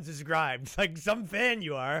 years, unsubscribed. It's like, some fan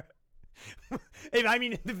you are.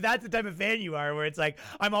 If that's the type of fan you are, where it's like,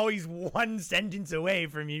 I'm always one sentence away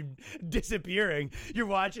from you disappearing. You're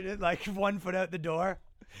watching it like 1 foot out the door,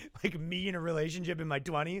 like me in a relationship in my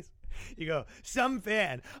 20s. You go, some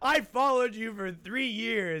fan, I followed you for 3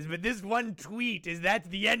 years, but this one tweet that's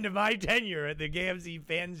the end of my tenure at the KFC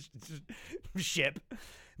fanship.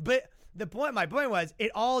 But my point was,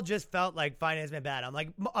 it all just felt like finance went bad. I'm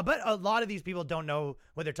like, but a lot of these people don't know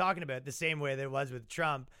what they're talking about the same way that it was with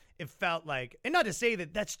Trump. It felt like, and not to say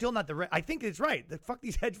that that's still not the right, I think it's right. That fuck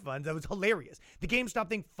these hedge funds. That was hilarious. The GameStop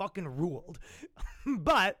thing fucking ruled.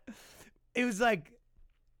 But it was like,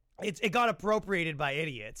 it got appropriated by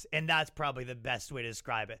idiots, and that's probably the best way to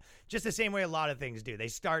describe it. Just the same way a lot of things do. They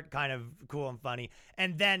start kind of cool and funny,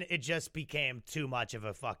 and then it just became too much of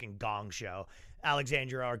a fucking gong show.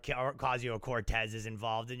 Alexandria Ocasio-Cortez is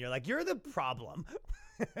involved, and you're like, you're the problem.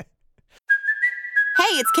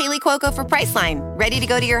 Hey, it's Kaylee Cuoco for Priceline. Ready to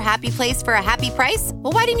go to your happy place for a happy price?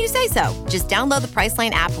 Well, why didn't you say so? Just download the Priceline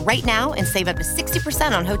app right now and save up to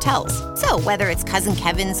 60% on hotels. So whether it's Cousin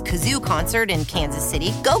Kevin's Kazoo concert in Kansas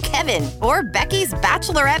City, go Kevin, or Becky's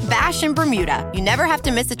Bachelorette Bash in Bermuda, you never have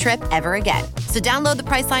to miss a trip ever again. So download the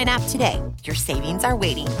Priceline app today. Your savings are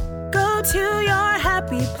waiting. Go to your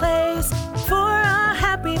happy place for a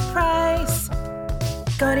happy price.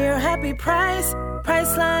 Go to your happy price,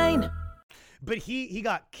 Priceline. But he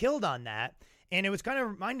got killed on that, and it was kind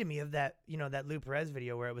of reminding me of that, that Lou Perez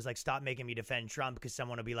video where it was like, stop making me defend Trump, because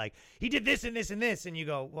someone will be like, he did this and this and this, and you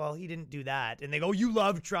go, well, he didn't do that, and they go, you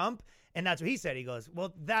love Trump, and that's what he said. He goes,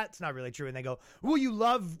 well, that's not really true, and they go, well, you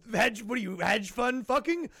love hedge fund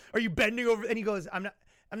fucking? Are you bending over? And he goes, I'm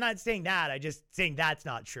not saying that, I just saying that's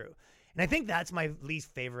not true. And I think that's my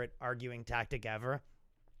least favorite arguing tactic ever,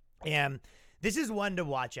 and this is one to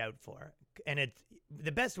watch out for. And it's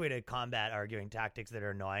the best way to combat arguing tactics that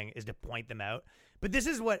are annoying is to point them out. But this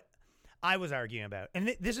is what I was arguing about.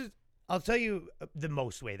 And I'll tell you the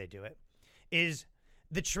most way they do it is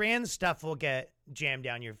the trans stuff will get jammed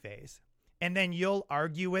down your face. And then you'll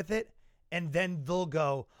argue with it. And then they'll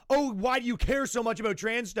go, oh, why do you care so much about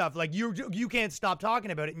trans stuff? Like you can't stop talking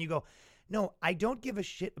about it. And you go, no, I don't give a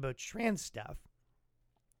shit about trans stuff.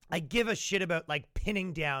 I give a shit about like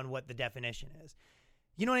pinning down what the definition is.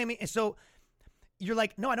 You know what I mean? And so you're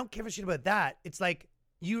like, no, I don't give a shit about that. It's like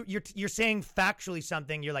you're saying factually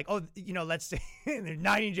something. You're like, oh, let's say there's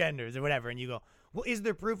 90 genders or whatever. And you go, well, is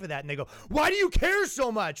there proof of that? And they go, why do you care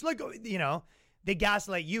so much? Like, they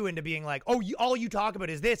gaslight you into being like, oh, all you talk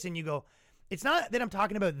about is this. And you go, it's not that I'm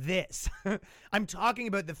talking about this. I'm talking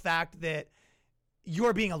about the fact that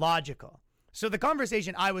you're being illogical. So the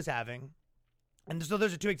conversation I was having, and so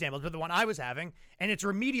those are two examples, but the one I was having, and it's a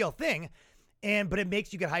remedial thing, but it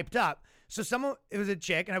makes you get hyped up. So it was a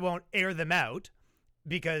chick, and I won't air them out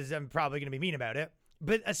because I'm probably going to be mean about it.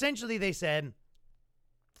 But essentially they said,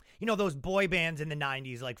 you know, those boy bands in the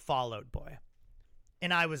 90s, like Fall Out Boy.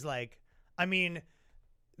 And I was like, I mean,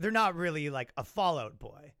 they're not really like a Fall Out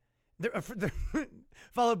Boy.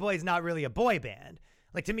 Fall Out Boy is not really a boy band.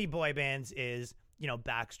 Like, to me, boy bands is, you know,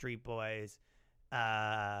 Backstreet Boys,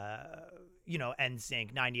 you know,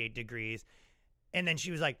 NSYNC, 98 Degrees. And then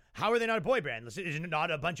she was like, how are they not a boy band? Is it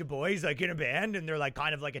not a bunch of boys like in a band? And they're like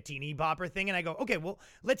kind of like a teeny bopper thing. And I go, okay, well,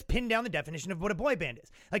 let's pin down the definition of what a boy band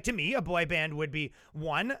is. Like, to me, a boy band would be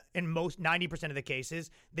one, in most 90% of the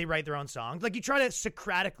cases, they write their own songs. Like, you try to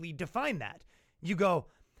Socratically define that. You go,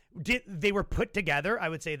 they were put together. I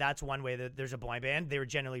would say that's one way that there's a boy band. They were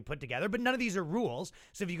generally put together, but none of these are rules.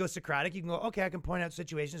 So if you go Socratic, you can go, okay, I can point out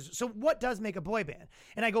situations. So what does make a boy band?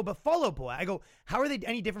 And I go, but Fall Out Boy, I go, how are they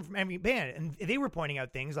any different from every band? And they were pointing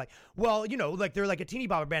out things like, well, you know, like they're like a teeny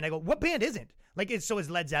bopper band. I go, what band isn't? Like, so is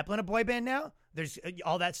Led Zeppelin a boy band now? There's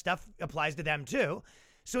all that stuff applies to them too.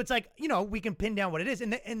 So it's like, you know, we can pin down what it is.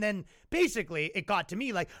 And then basically it got to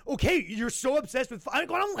me like, okay, you're so obsessed with, I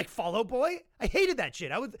don't like Fall Out Boy. I hated that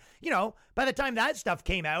shit. I was, you know, by the time that stuff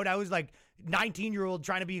came out, I was like 19-year-old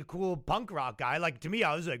trying to be a cool punk rock guy. Like, to me,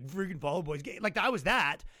 I was like, freaking Fall Out Boy's gay. Like, I was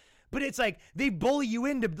that. But it's like, they bully you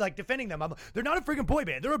into like defending them. They're not a freaking boy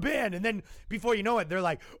band. They're a band. And then before you know it, they're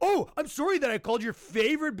like, oh, I'm sorry that I called your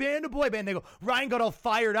favorite band a boy band. They go, Ryan got all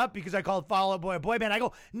fired up because I called Fall Out Boy a boy band. I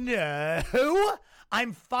go, no,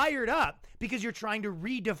 I'm fired up because you're trying to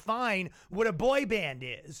redefine what a boy band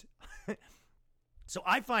is. So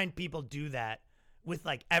I find people do that with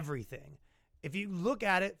like everything. If you look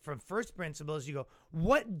at it from first principles, you go,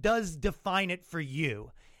 what does define it for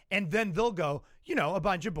you? And then they'll go, you know, a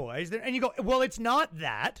bunch of boys. And you go, well, it's not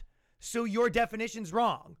that. So your definition's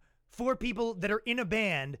wrong. For people that are in a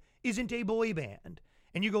band isn't a boy band.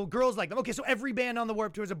 And you go, girls like them. Okay, so every band on the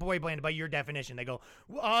Warped Tour is a boy band by your definition. They go,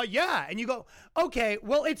 yeah. And you go, okay,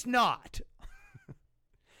 well, it's not.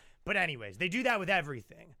 But anyways, they do that with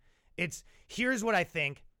everything. Here's what I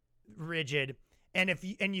think, rigid. And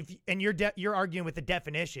you're arguing with the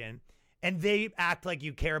definition, and they act like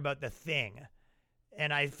you care about the thing.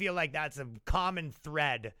 And I feel like that's a common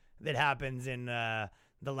thread that happens in the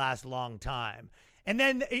last long time. And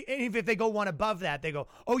then if they go one above that, they go,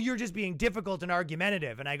 oh, you're just being difficult and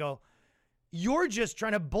argumentative. And I go, you're just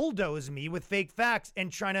trying to bulldoze me with fake facts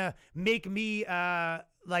and trying to make me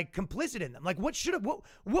like complicit in them. Like, what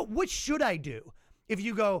should I do? If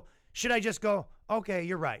you go, should I just go, okay,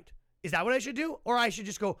 you're right. Is that what I should do? Or I should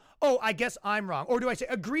just go, oh, I guess I'm wrong. Or do I say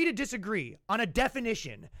agree to disagree on a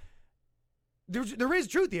definition? There is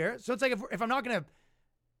truth here. So it's like, if I'm not going to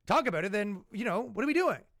talk about it, then, you know, what are we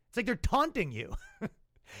doing? It's like they're taunting you.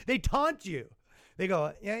 They taunt you. They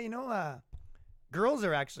go, yeah, you know, girls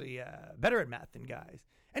are actually better at math than guys.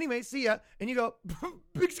 Anyway, see ya. And you go,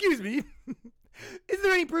 excuse me. Is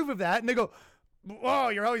there any proof of that? And they go, oh,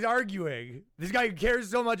 you're always arguing. This guy cares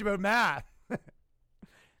so much about math.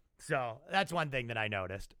 So that's one thing that I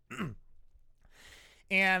noticed.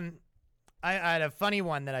 And I had a funny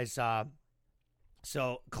one that I saw.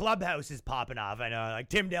 So Clubhouse is popping off. I know, like,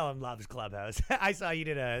 Tim Dillon loves Clubhouse. I saw you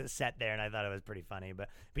did a set there, and I thought it was pretty funny, but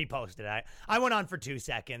he posted it. I went on for 2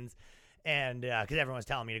 seconds, and because everyone was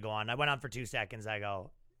telling me to go on. I went on for 2 seconds. I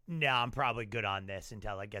go, no, I'm probably good on this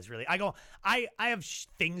until it gets really... I go, I have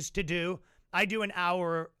things to do. I do an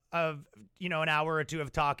hour or two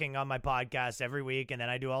of talking on my podcast every week, and then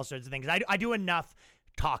I do all sorts of things. I do enough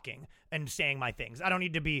talking and saying my things. I don't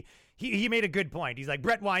need to be... He made a good point. He's like,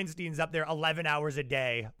 Brett Weinstein's up there 11 hours a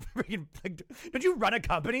day. Don't you run a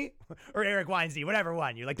company? Or Eric Weinstein, whatever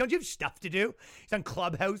one. You're like, don't you have stuff to do? He's on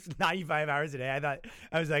Clubhouse 95 hours a day.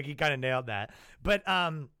 I was like, he kind of nailed that. But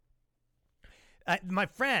my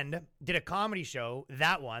friend did a comedy show,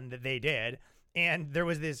 that one that they did, and there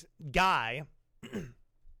was this guy,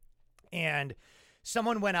 and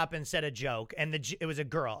someone went up and said a joke, and it was a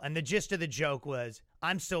girl, and the gist of the joke was,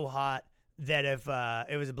 I'm so hot that if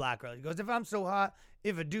it was a black girl, he goes, if I'm so hot,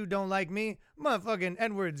 if a dude don't like me, motherfucking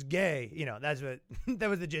Edward's gay. You know, that's what, that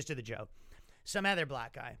was the gist of the joke. Some other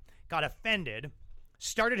black guy got offended,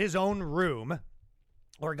 started his own room,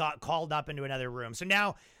 or got called up into another room. So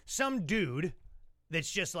now some dude that's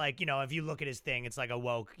just like, you know, if you look at his thing, it's like a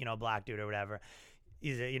woke, you know, black dude or whatever.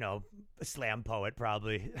 He's a, you know, a slam poet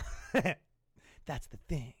probably. That's the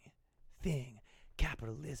thing.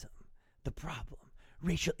 Capitalism, the problem.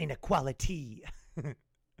 Racial inequality.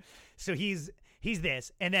 So he's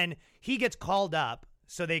this, and then he gets called up.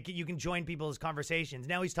 so you can join people's conversations.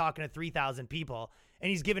 Now he's talking to 3,000 people, and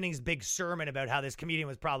he's giving his big sermon about how this comedian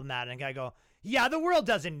was problematic. And I go, yeah, the world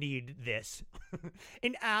doesn't need this.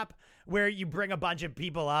 An app where you bring a bunch of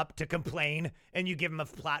people up to complain, and you give them a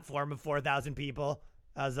platform of 4,000 people.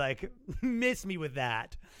 I was like, miss me with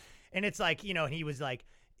that. And it's like, you know, he was like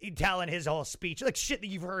telling his whole speech, like shit that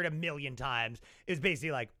you've heard a million times. It was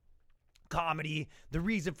basically like, comedy, the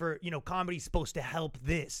reason for, you know, comedy's supposed to help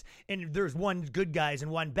this, and there's one good guys and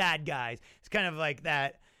one bad guys. It's kind of like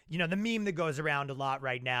that, you know, the meme that goes around a lot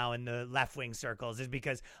right now in the left-wing circles is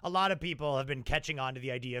because a lot of people have been catching on to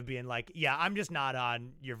the idea of being like, yeah, I'm just not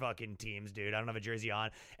on your fucking teams, dude. I don't have a jersey on.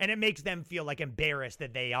 And it makes them feel like embarrassed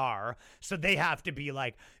that they are. So they have to be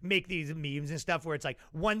like, make these memes and stuff where it's like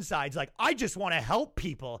one side's like, I just want to help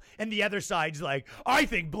people. And the other side's like, I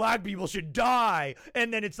think black people should die.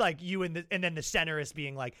 And then it's like you and then the centerists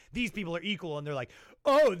being like, these people are equal. And they're like,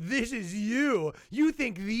 oh, this is you. You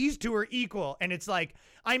think these two are equal. And it's like,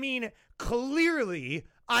 I mean, clearly,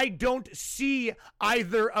 I don't see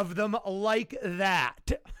either of them like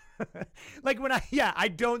that. Like I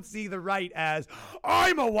don't see the right as,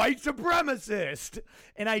 I'm a white supremacist.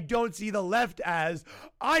 And I don't see the left as,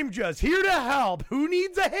 I'm just here to help. Who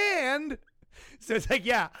needs a hand? So it's like,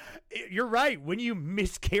 yeah, you're right. When you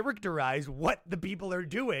mischaracterize what the people are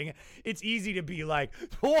doing, it's easy to be like,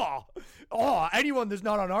 anyone that's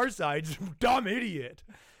not on our side is a dumb idiot.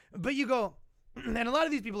 But you go, and a lot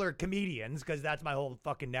of these people are comedians because that's my whole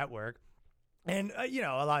fucking network. And, you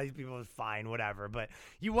know, a lot of these people is fine, whatever. But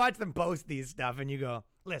you watch them post these stuff and you go,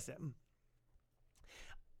 listen,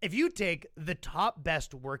 if you take the top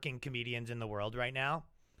best working comedians in the world right now,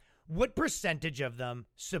 what percentage of them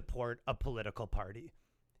support a political party?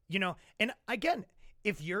 You know, and again,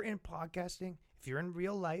 if you're in podcasting, if you're in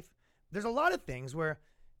real life, there's a lot of things where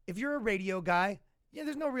if you're a radio guy, yeah,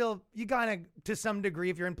 there's no real, you kind of, to some degree,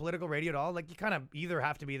 if you're in political radio at all, like you kind of either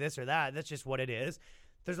have to be this or that. That's just what it is.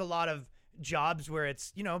 There's a lot of jobs where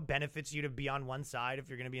it's, you know, benefits you to be on one side if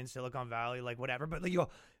you're going to be in Silicon Valley, like whatever. But like, you go,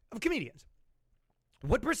 of comedians,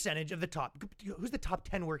 what percentage of the top, who's the top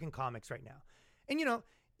 10 working comics right now? And, you know,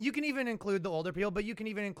 you can even include the older people, but you can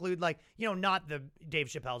even include like, you know, not the Dave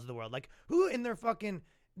Chappelle's of the world. Like who in their fucking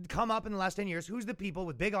come up in the last 10 years, who's the people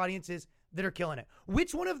with big audiences that are killing it?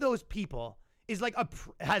 Which one of those people is like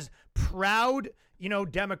has proud, you know,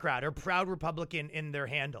 Democrat or proud Republican in their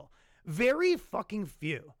handle? Very fucking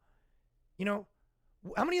few. You know,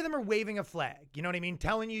 how many of them are waving a flag? You know what I mean?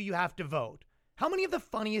 Telling you have to vote. How many of the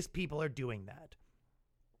funniest people are doing that?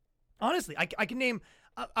 Honestly, I can name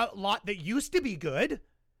a lot that used to be good.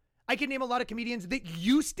 I can name a lot of comedians that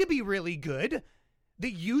used to be really good,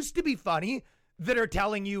 that used to be funny, that are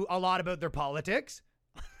telling you a lot about their politics.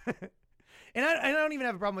 And I don't even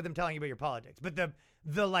have a problem with them telling you about your politics, but the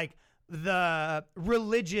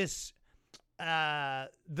religious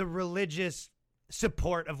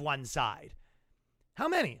support of one side. How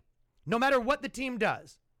many? No matter what the team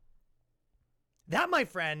does. That, my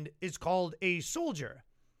friend, is called a soldier.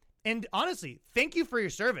 And honestly, thank you for your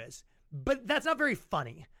service, but that's not very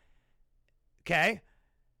funny. Okay?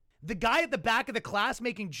 The guy at the back of the class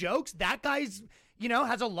making jokes, that guy's, you know,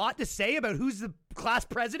 has a lot to say about who's the class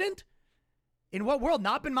president. In what world?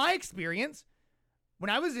 Not been my experience. When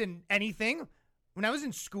I was in anything, when I was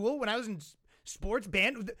in school, when I was in sports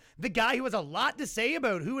band, the guy who has a lot to say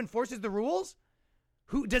about who enforces the rules,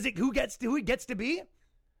 who gets to be.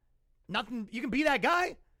 Nothing. You can be that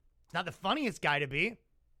guy. It's not the funniest guy to be.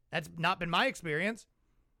 That's not been my experience.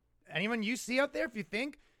 Anyone you see out there, if you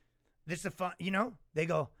think this is a fun, you know, they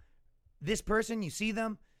go, this person, you see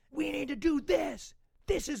them, we need to do this.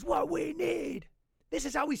 This is what we need. This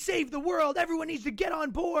is how we save the world. Everyone needs to get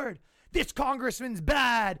on board. This congressman's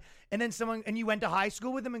bad. And then and you went to high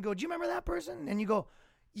school with them and go, do you remember that person? And you go,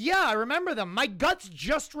 yeah, I remember them. My gut's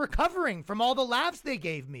just recovering from all the laughs they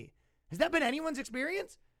gave me. Has that been anyone's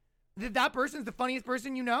experience? That person's the funniest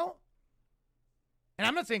person you know? And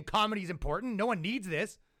I'm not saying comedy's important. No one needs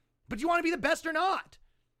this. But do you want to be the best or not?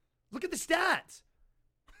 Look at the stats.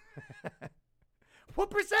 What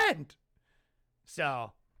percent?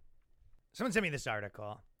 So, someone sent me this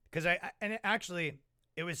article. Because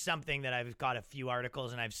it was something that I've got a few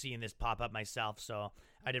articles and I've seen this pop up myself. So,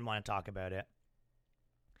 I didn't want to talk about it.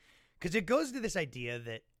 Because it goes to this idea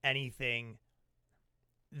that anything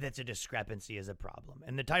that's a discrepancy is a problem.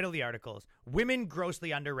 And the title of the article is Women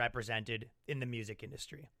Grossly Underrepresented in the Music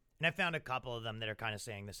Industry. And I found a couple of them that are kind of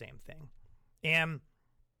saying the same thing. And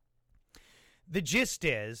the gist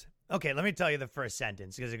is, okay, let me tell you the first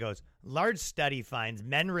sentence because it goes, large study finds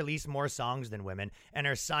men release more songs than women and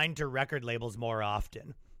are signed to record labels more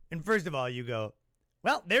often. And first of all, you go,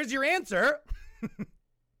 well, there's your answer.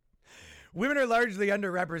 Women are largely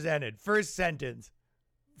underrepresented. First sentence.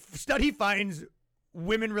 Study finds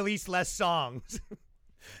women release less songs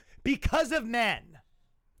because of men.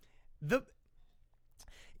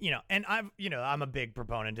 And I'm a big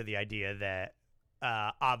proponent of the idea that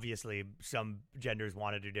obviously some genders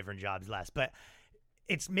want to do different jobs less, but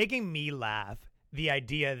it's making me laugh, the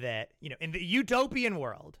idea that, in the utopian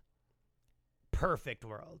world, perfect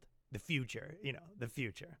world, the future,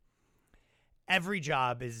 every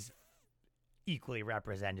job is equally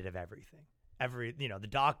representative of everything. The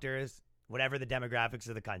doctors, whatever the demographics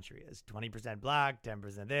of the country is, 20% black,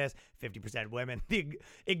 10% this, 50% women,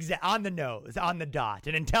 on the nose, on the dot.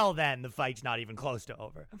 And until then, the fight's not even close to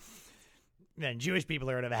over. Then Jewish people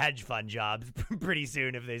are going to have hedge fund jobs pretty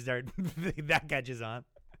soon if they start, that catches on.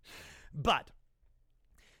 But,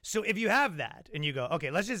 so if you have that and you go,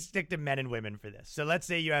 okay, let's just stick to men and women for this. So let's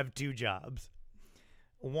say you have two jobs.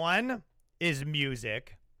 One is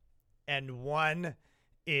music and one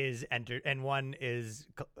is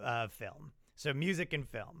film. So music and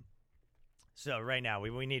film. So right now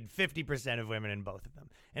we need 50% of women in both of them.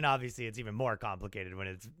 And obviously it's even more complicated when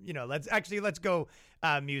it's, let's go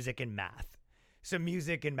music and math. So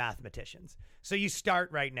music and mathematicians. So you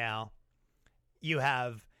start right now, you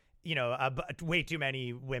have, way too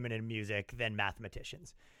many women in music than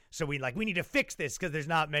mathematicians. So we need to fix this because there's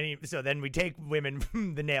not many. So then we take women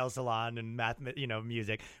from the nail salon and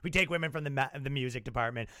music. We take women from the music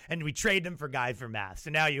department and we trade them for guys for math.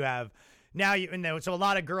 So so a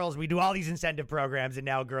lot of girls, we do all these incentive programs and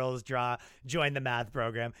now girls join the math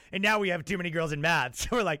program. And now we have too many girls in math. So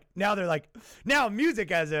we're now music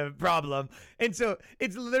has a problem. And so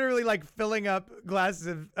it's literally like filling up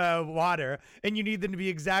glasses of water and you need them to be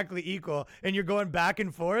exactly equal. And you're going back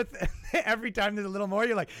and forth. Every time there's a little more,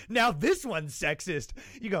 you're like, now this one's sexist.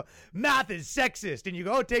 You go, math is sexist. And you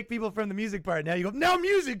go, take people from the music part. Now you go, now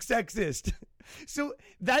music's sexist. So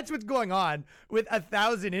that's what's going on with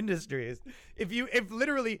 1,000 industries. If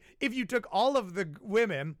you took all of the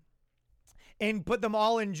women and put them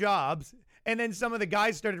all in jobs, and then some of the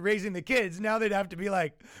guys started raising the kids, now they'd have to be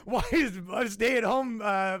like, why is stay-at-home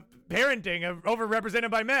parenting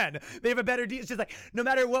overrepresented by men? They have a better deal. It's just like, no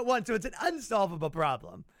matter what one. So it's an unsolvable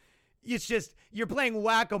problem. It's just, you're playing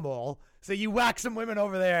whack-a-mole. So you whack some women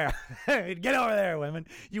over there. Get over there, women.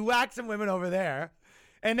 You whack some women over there.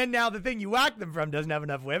 And then now the thing you whack them from doesn't have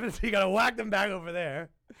enough women, so you got to whack them back over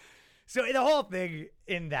there. So the whole thing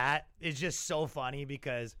in that is just so funny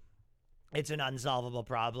because it's an unsolvable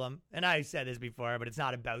problem. And I said this before, but it's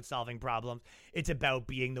not about solving problems. It's about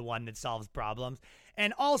being the one that solves problems.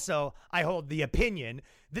 And also, I hold the opinion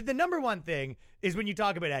that the number one thing is when you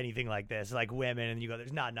talk about anything like this, like women, and you go,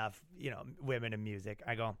 there's not enough, women in music.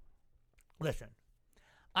 I go, listen,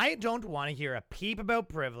 I don't want to hear a peep about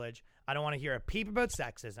privilege. I don't want to hear a peep about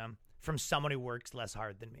sexism from someone who works less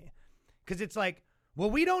hard than me. Because it's like, well,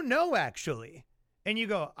 we don't know actually. And you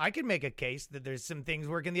go, I could make a case that there's some things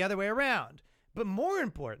working the other way around. But more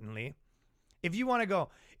importantly, if you want to go,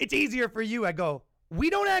 it's easier for you, I go, we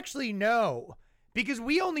don't actually know. Because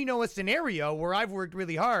we only know a scenario where I've worked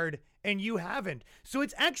really hard and you haven't. So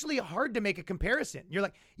it's actually hard to make a comparison. You're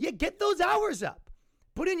like, yeah, get those hours up.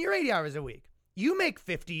 Put in your 80 hours a week. You make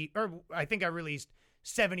 50, or I think I released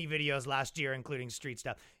 70 videos last year, including street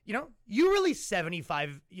stuff. You released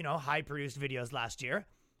 75, high produced videos last year.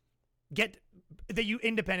 That you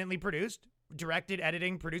independently produced, directed,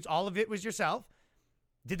 editing, produced, all of it was yourself.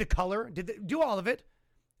 Did the color, do all of it.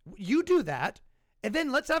 You do that. And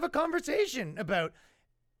then let's have a conversation about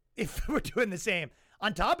if we're doing the same.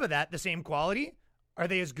 On top of that, the same quality. Are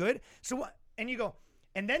they as good? So what? And you go,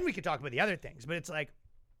 and then we could talk about the other things. But it's like,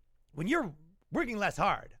 when you're working less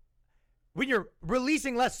hard, when you're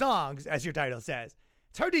releasing less songs, as your title says,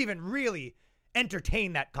 it's hard to even really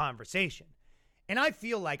entertain that conversation. And I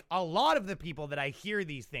feel like a lot of the people that I hear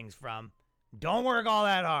these things from don't work all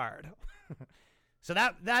that hard. So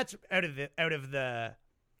that's out of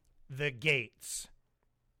the gates.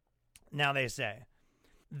 Now they say,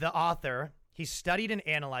 the author, he studied and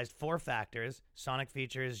analyzed 4 factors: sonic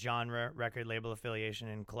features, genre, record label affiliation,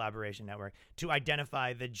 and collaboration network, to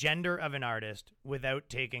identify the gender of an artist without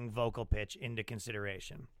taking vocal pitch into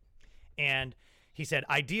consideration. And he said,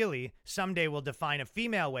 ideally, someday we'll define a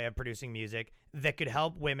female way of producing music that could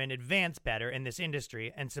help women advance better in this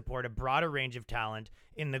industry and support a broader range of talent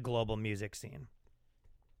in the global music scene.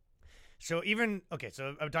 So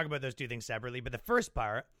so I'll talk about those two things separately, but the first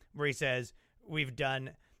part where he says, we've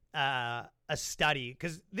done a study,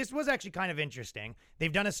 because this was actually kind of interesting.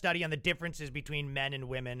 They've done a study on the differences between men and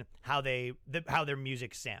women, how their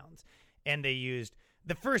music sounds. And they used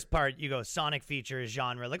the first part, you go sonic features,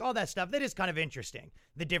 genre, like all that stuff. That is kind of interesting.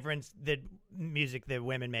 The difference, the music that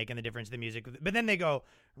women make and the difference the music. But then they go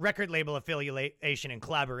record label affiliation and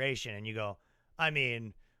collaboration. And you go, I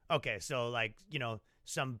mean, okay, so like, you know,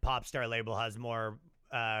 some pop star label has more.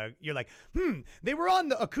 You're like, they were on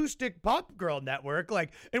the acoustic pop girl network,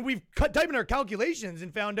 like, and we've typed in our calculations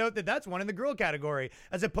and found out that that's one in the girl category,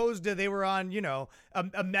 as opposed to they were on, you know,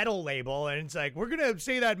 a metal label, and it's like, we're gonna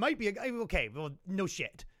say that might be okay, well, no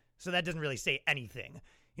shit. So that doesn't really say anything,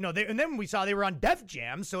 you know. And then we saw they were on Def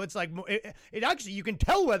Jam, so it's like, it actually, you can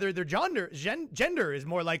tell whether their gender is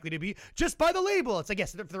more likely to be just by the label. It's like,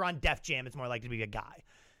 yes, if they're on Def Jam, it's more likely to be a guy.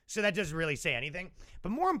 So that doesn't really say anything. But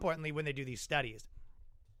more importantly, when they do these studies,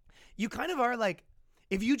 you kind of are like,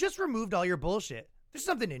 if you just removed all your bullshit, there's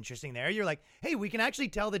something interesting there. You're like, hey, we can actually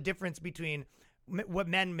tell the difference between what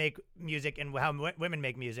men make music and how women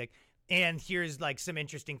make music. And here's like some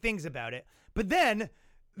interesting things about it. But then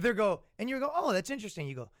you go, oh, that's interesting.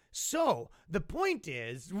 You go, so the point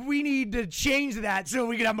is we need to change that so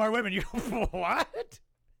we can have more women. You go, what?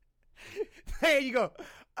 Hey, you go,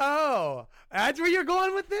 oh, that's where you're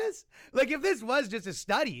going with this? Like, if this was just a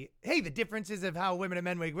study, hey, the differences of how women and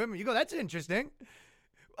men make women, you go, that's interesting.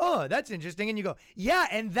 Oh, that's interesting. And you go, yeah,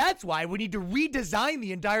 and that's why we need to redesign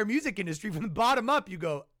the entire music industry from the bottom up. You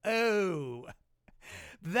go, oh,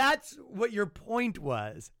 that's what your point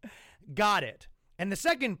was. Got it. And the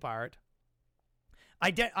second part,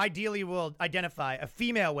 ideally will identify a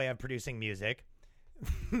female way of producing music.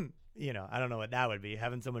 You know, I don't know what that would be,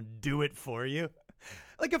 having someone do it for you.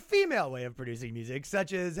 Like a female way of producing music,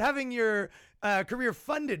 such as having your career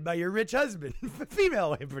funded by your rich husband.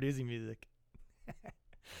 Female way of producing music.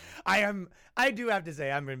 I do have to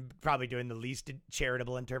say, I'm probably doing the least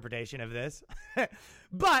charitable interpretation of this.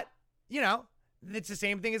 But, you know, it's the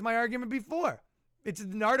same thing as my argument before. It's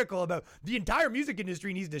an article about the entire music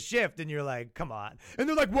industry needs to shift, and you're like, come on. And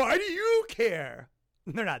they're like, why do you care?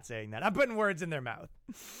 They're not saying that. I'm putting words in their mouth.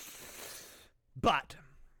 But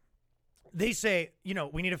they say, you know,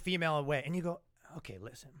 we need a female away. And you go, okay,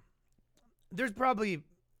 listen. There's probably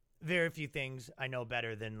very few things I know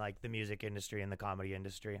better than like the music industry and the comedy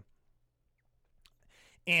industry.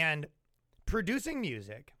 And producing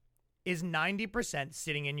music is 90%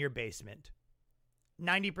 sitting in your basement.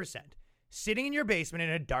 90%. Sitting in your basement in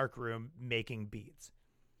a dark room making beats.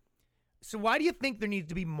 So why do you think there needs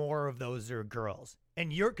to be more of those girls? And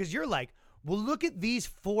because you're like, well, look at these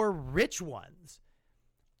 4 rich ones.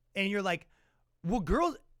 And you're like, well,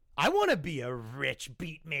 girls, I want to be a rich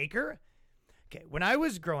beat maker. Okay, when I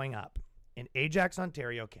was growing up in Ajax,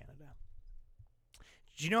 Ontario, Canada,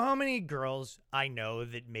 do you know how many girls I know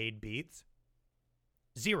that made beats?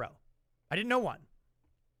 0. I didn't know one.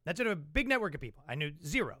 That's a big network of people. I knew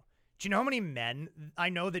 0. Do you know how many men I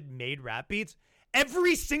know that made rap beats?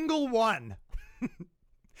 Every single one.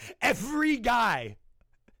 Every guy.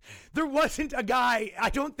 There wasn't a guy, I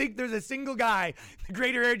don't think there's a single guy in the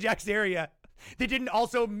greater Ajax area that didn't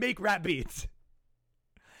also make rap beats.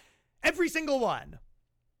 Every single one.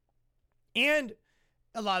 And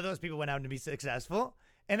a lot of those people went out to be successful.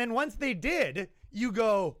 And then once they did, you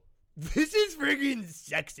go, this is friggin'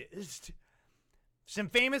 sexist. Some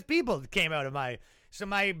famous people came out of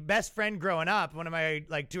my best friend growing up, one of my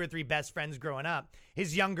like 2 or 3 best friends growing up,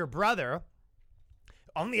 his younger brother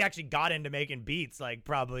only actually got into making beats like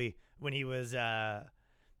probably when he was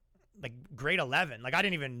like grade 11. Like I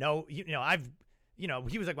didn't even know, he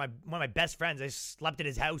was like one of my best friends. I slept at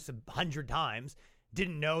his house 100 times.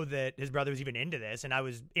 Didn't know that his brother was even into this, and I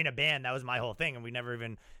was in a band. That was my whole thing, and we never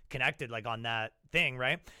even connected like on that thing,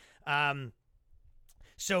 right?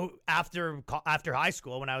 So after high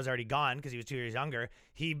school, when I was already gone because he was 2 years younger,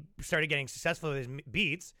 he started getting successful with his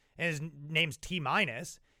beats, and his name's T-,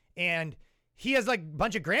 and he has like a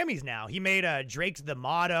bunch of Grammys now. He made Drake's The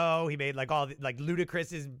Motto. He made like all like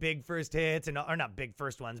Ludacris's big first hits, or not big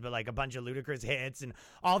first ones, but like a bunch of Ludacris hits and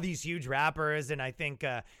all these huge rappers. And I think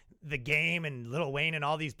The Game and Lil Wayne and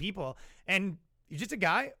all these people. And he's just a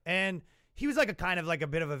guy. And he was like a kind of like a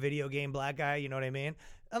bit of a video game black guy. You know what I mean?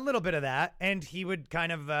 A little bit of that. And he would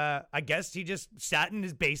kind of, I guess he just sat in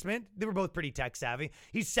his basement. They were both pretty tech savvy.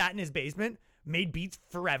 He sat in his basement, made beats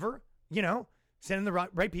forever, you know? Sending the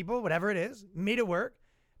right people, whatever it is, made it work.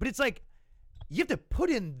 But it's like, you have to put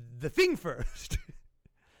in the thing first.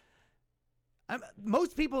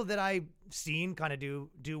 Most people that I've seen kind of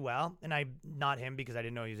do well, and not him because I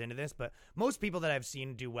didn't know he was into this, but most people that I've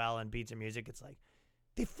seen do well in beats and music, it's like,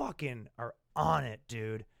 they fucking are on it,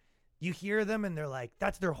 dude. You hear them and they're like,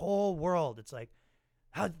 that's their whole world. It's like,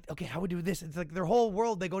 how would we do this? It's like their whole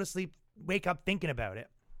world, they go to sleep, wake up thinking about it.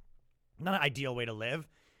 Not an ideal way to live.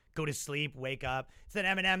 go to sleep, wake up. It's that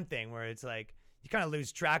Eminem thing where it's like you kind of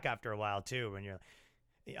lose track after a while too when you're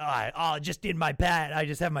like, I just did my pad. I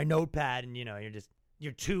just have my notepad, and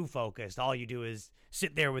you're too focused. All you do is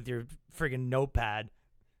sit there with your friggin' notepad.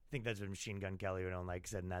 I think that's what Machine Gun Kelly, who I don't like,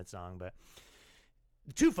 said in that song, but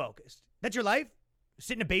too focused. That's your life?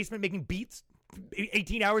 Sit in a basement making beats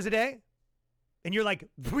 18 hours a day? And you're like,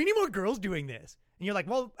 we need more girls doing this. And you're like,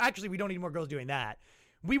 well, actually, we don't need more girls doing that.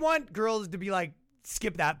 We want girls to be like,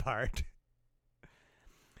 skip that part.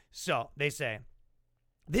 So they say,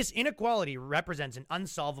 this inequality represents an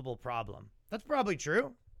unsolvable problem. That's probably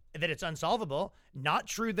true, that it's unsolvable. Not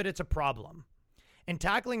true that it's a problem. And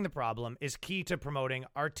tackling the problem is key to promoting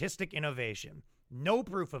artistic innovation. No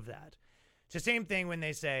proof of that. It's the same thing when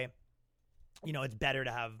they say, it's better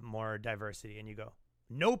to have more diversity. And you go,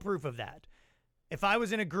 no proof of that. If I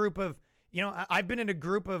was in a group of, I've been in a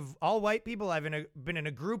group of all white people. I've been in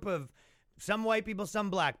a group of some white people, some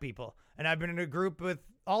black people. And I've been in a group with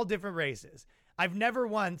all different races. I've never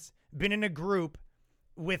once been in a group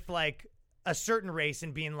with like a certain race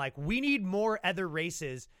and being like, we need more other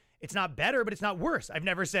races. It's not better, but it's not worse. I've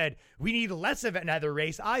never said we need less of another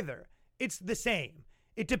race either. It's the same.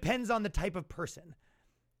 It depends on the type of person.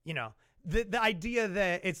 The idea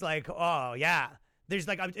that it's like, oh yeah, there's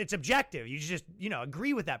like, it's objective. You just,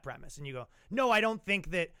 agree with that premise. And you go, no, I don't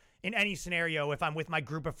think that in any scenario, if I'm with my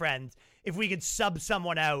group of friends, if we could sub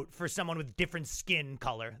someone out for someone with different skin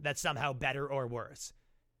color, that's somehow better or worse.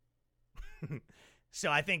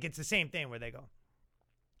 So I think it's the same thing where they go,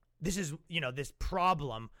 this is, this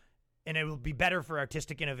problem, and it will be better for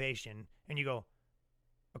artistic innovation. And you go,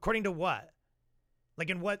 according to what? Like,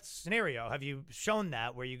 in what scenario have you shown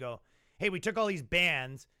that where you go, hey, we took all these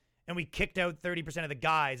bands and we kicked out 30% of the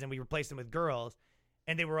guys and we replaced them with girls,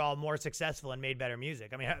 and they were all more successful and made better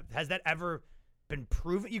music? I mean, has that ever been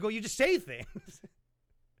proven? You go, you just say things.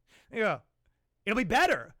 You go, it'll be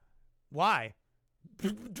better. Why?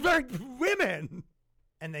 Women.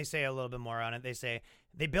 And they say a little bit more on it. They say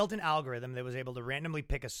they built an algorithm that was able to randomly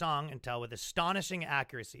pick a song and tell with astonishing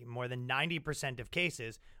accuracy, more than 90% of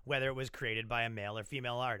cases, whether it was created by a male or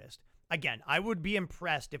female artist. Again, I would be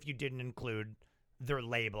impressed if you didn't include their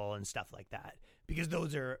label and stuff like that, because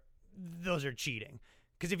those are cheating.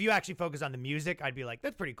 Because if you actually focus on the music, I'd be like,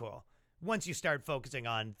 that's pretty cool. Once you start focusing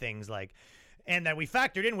on things like, and that we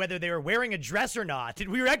factored in whether they were wearing a dress or not,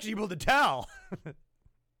 and we were actually able to tell.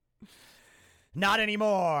 Not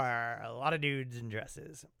anymore. A lot of dudes in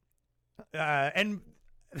dresses. And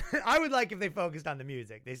I would like if they focused on the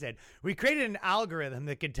music. They said, we created an algorithm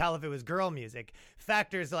that could tell if it was girl music.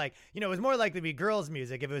 Factors like, it was more likely to be girls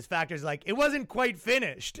music if it was factors like, it wasn't quite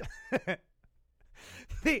finished.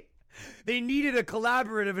 They needed a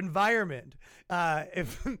collaborative environment.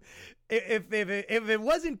 If it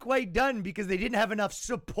wasn't quite done because they didn't have enough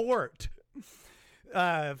support.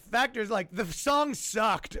 Factors like the song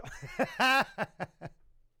sucked.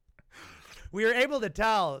 We were able to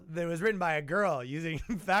tell that it was written by a girl using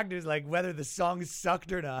factors like whether the song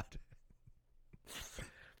sucked or not.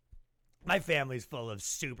 My family's full of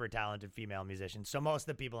super talented female musicians. So most of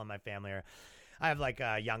the people in my family I have like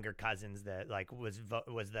younger cousins that like was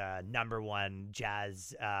the number one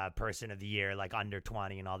jazz person of the year, like under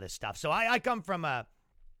 20 and all this stuff. So I come from a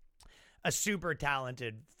super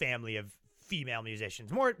talented family of female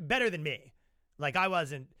musicians, better than me. Like I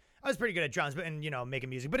was pretty good at drums, but making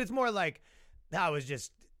music, but it's more like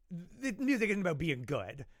the music isn't about being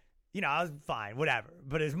good. I was fine, whatever,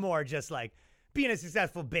 but it's more just like being a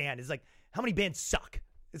successful band is like, how many bands suck?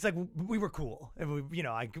 It's like, we were cool. And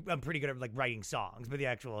I'm pretty good at like writing songs, but the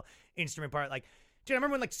actual instrument part, like, dude, I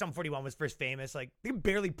remember when like Sum 41 was first famous, like they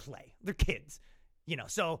barely play. They're kids,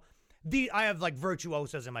 so I have like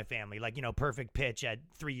virtuosos in my family, like, perfect pitch at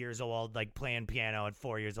 3 years old, like playing piano at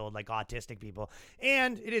 4 years old, like autistic people.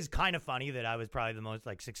 And it is kind of funny that I was probably the most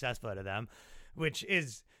like successful out of them, which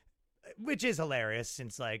is hilarious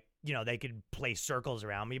since like, they could play circles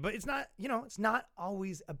around me, but it's not, it's not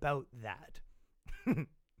always about that.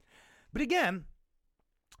 But again,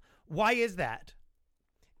 why is that?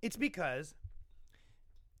 It's because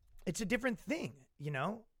it's a different thing,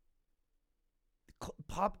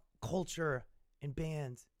 Pop culture and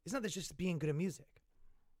bands, it's not just being good at music.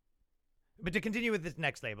 But to continue with this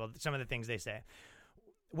next label, some of the things they say.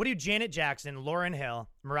 What do Janet Jackson, Lauryn Hill,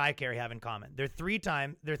 Mariah Carey have in common? They're three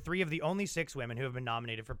of the only 6 women who have been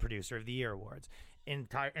nominated for Producer of the Year awards in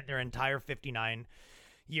their entire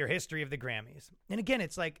 59-year history of the Grammys. And again,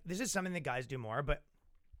 it's like, this is something that guys do more, but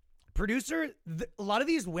a lot of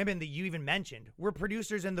these women that you even mentioned were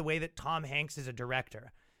producers in the way that Tom Hanks is a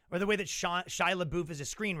director, or the way that Shia LaBeouf is a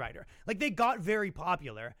screenwriter. Like, they got very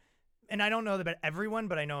popular, and I don't know about everyone,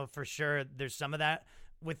 but I know for sure there's some of that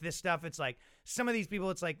with this stuff. It's like some of these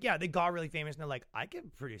people, it's like, yeah, they got really famous and they're like, I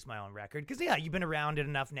could produce my own record. Because, yeah, you've been around it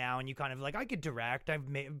enough now and you kind of like, I could direct. I've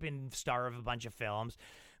been star of a bunch of films.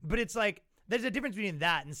 But it's like, there's a difference between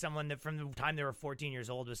that and someone that from the time they were 14 years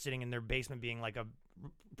old was sitting in their basement being like a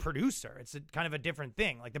producer. It's kind of a different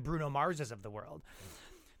thing, like the Bruno Marses of the world.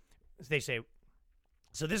 They say,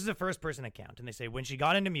 so this is a first-person account, and they say, when she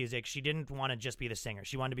got into music, she didn't want to just be the singer.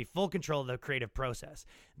 She wanted to be full control of the creative process.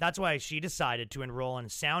 That's why she decided to enroll in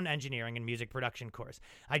sound engineering and music production course.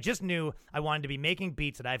 I just knew I wanted to be making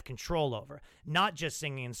beats that I have control over, not just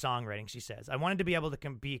singing and songwriting, she says. I wanted to be able to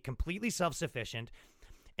be completely self-sufficient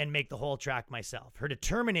and make the whole track myself. Her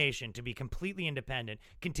determination to be completely independent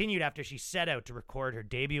continued after she set out to record her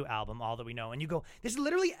debut album, All That We Know. And you go, this is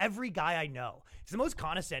literally every guy I know. It's the most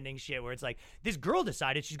condescending shit where it's like, this girl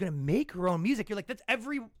decided she's going to make her own music. You're like, that's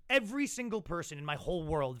every single person in my whole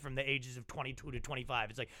world from the ages of 22 to 25.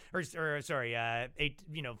 It's like, or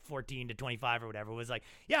 14 to 25 or whatever was like,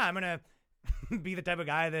 yeah, I'm going to be the type of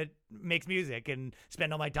guy that makes music and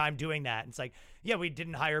spend all my time doing that. And it's like, yeah, we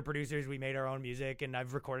didn't hire producers. We made our own music, and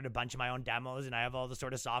I've recorded a bunch of my own demos, and I have all the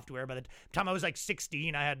sort of software. By the time I was like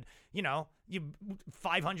 16, I had,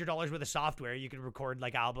 $500 worth of software. You could record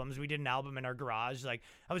like albums. We did an album in our garage. Like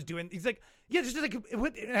I was doing, he's like, yeah, just like, I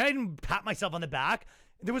didn't pat myself on the back.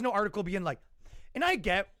 There was no article being like, and I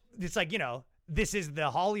get, it's like, this is the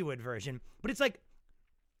Hollywood version, but it's like,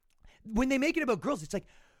 when they make it about girls, it's like,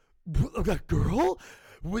 that girl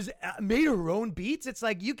made her own beats. It's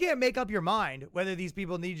like, you can't make up your mind whether these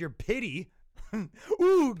people need your pity.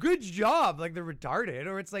 Ooh, good job. Like they're retarded.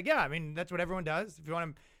 Or it's like, yeah, I mean, that's what everyone does. If you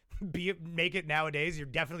want to make it nowadays, you're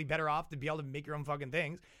definitely better off to be able to make your own fucking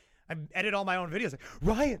things. I edit all my own videos. Like,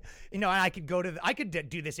 Ryan, and I could I could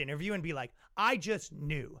do this interview and be like, I just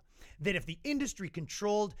knew that if the industry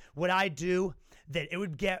controlled what I do, that it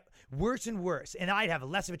would get worse and worse, and I'd have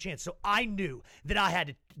less of a chance. So I knew that I had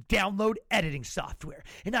to download editing software,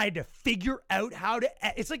 and I had to figure out how to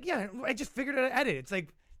it's like, yeah, I just figured out how to edit. It's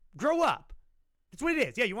like, grow up. That's what it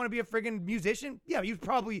is. Yeah, you want to be a friggin' musician? Yeah, you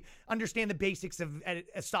probably understand the basics of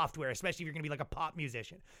software, especially if you're going to be like a pop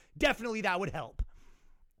musician. Definitely that would help.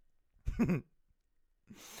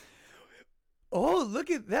 Oh, look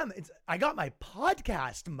at them. I got my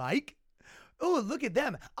podcast, Mike. Oh, look at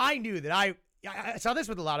them. I knew that I saw this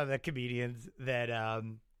with a lot of the comedians that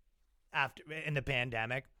after in the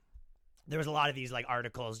pandemic, there was a lot of these like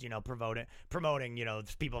articles, promoting,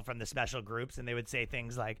 people from the special groups, and they would say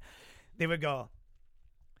things like, they would go,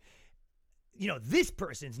 this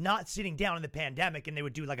person's not sitting down in the pandemic, and they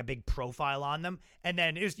would do like a big profile on them. And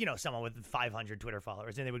then it was, someone with 500 Twitter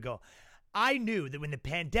followers, and they would go, I knew that when the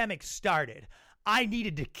pandemic started, I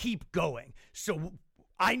needed to keep going. So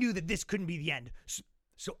I knew that this couldn't be the end.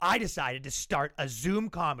 So I decided to start a Zoom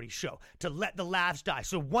comedy show to let the laughs die.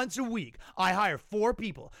 So once a week, I hire 4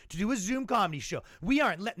 people to do a Zoom comedy show. We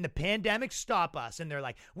aren't letting the pandemic stop us. And they're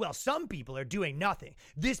like, well, some people are doing nothing.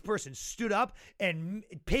 This person stood up and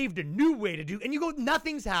paved a new way to do, and you go,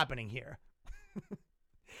 nothing's happening here.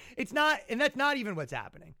 It's not, and that's not even what's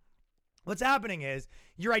happening. What's happening is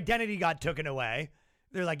your identity got taken away.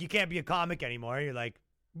 They're like, you can't be a comic anymore. You're like,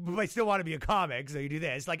 but I still want to be a comic, so you do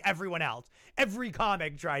this. Like everyone else. Every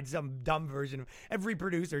comic tried some dumb version. Every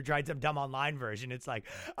producer tried some dumb online version. It's like,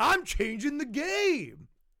 I'm changing the game.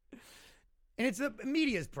 And it's the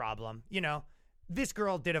media's problem, This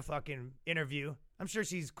girl did a fucking interview. I'm sure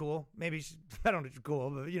she's cool. Maybe I don't know if she's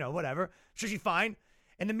cool, but, whatever. I'm sure she's fine.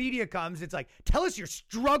 And the media comes. It's like, tell us your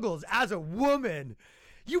struggles as a woman.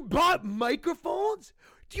 You bought microphones?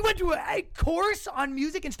 You went to a course on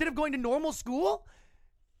music instead of going to normal school?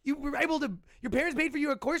 You were able to, your parents paid for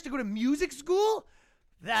you a course to go to music school?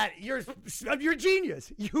 You're a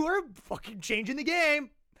genius. You are fucking changing the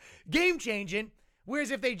game. Game changing.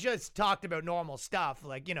 Whereas if they just talked about normal stuff,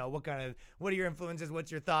 like, what are your influences?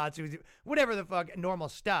 What's your thoughts? Whatever the fuck, normal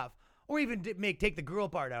stuff. Or even take the girl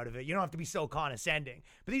part out of it. You don't have to be so condescending.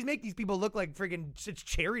 But make these people look like friggin' such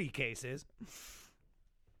charity cases.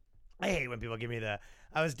 I hate when people give me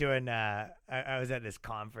I was doing, I was at this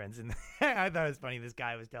conference, and I thought it was funny. This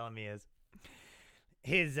guy was telling me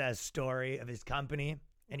his story of his company,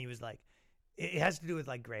 and he was like, it has to do with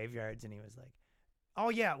like graveyards, and he was like, oh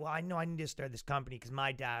yeah, well, I know I need to start this company because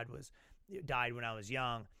my dad died when I was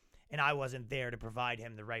young, and I wasn't there to provide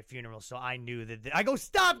him the right funeral, so I knew that I go,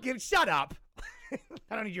 shut up.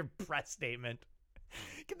 I don't need your press statement.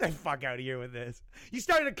 Get the fuck out of here with this. You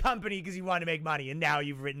started a company because you wanted to make money, and now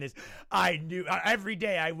you've written this. I knew every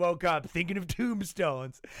day I woke up thinking of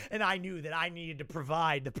tombstones, and I knew that I needed to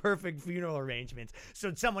provide the perfect funeral arrangements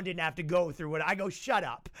so someone didn't have to go through what I go. Shut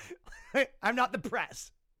up. I'm not the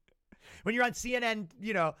press. When you're on CNN,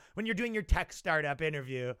 when you're doing your tech startup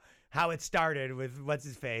interview, how it started with what's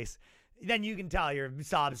his face, then you can tell your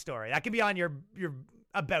sob story. That can be on your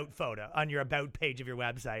about photo, on your about page of your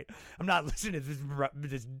website. I'm not listening to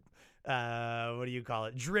this what do you call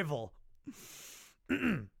it? Drivel.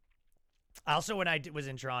 Also, when I was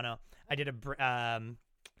in Toronto, I did a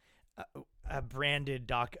branded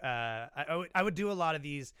doc. I would do a lot of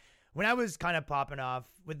these when I was kind of popping off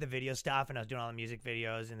with the video stuff, and I was doing all the music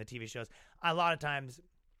videos and the TV shows. A lot of times,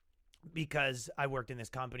 because I worked in this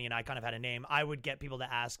company and I kind of had a name, I would get people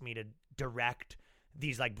to ask me to direct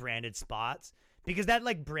these like branded spots, because that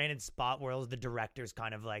like branded spot world, the directors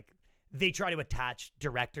kind of like, they try to attach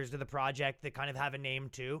directors to the project that kind of have a name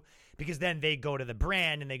too, because then they go to the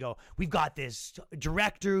brand and they go, we've got this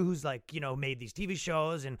director who's like, made these TV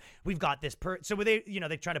shows, and we've got this so they,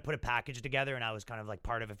 they try to put a package together, and I was kind of like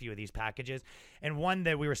part of a few of these packages. And one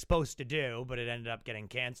that we were supposed to do, but it ended up getting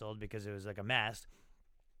canceled because it was like a mess,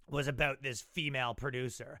 was about this female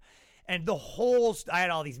producer. And the whole, I had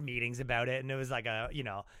all these meetings about it, and it was like I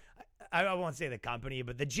won't say the company,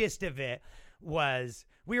 but the gist of it was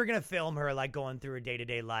we were going to film her like going through her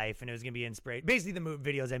day-to-day life, and it was going to be inspired. Basically the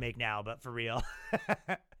videos I make now, but for real.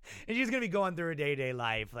 And she's going to be going through her day-to-day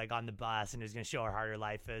life, like on the bus, and it was going to show her how hard her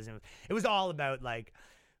life is. And it was all about like,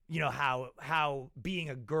 how being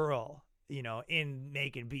a girl, in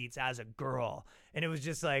making beats as a girl. And it was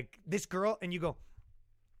just like this girl, and you go,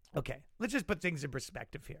 okay, let's just put things in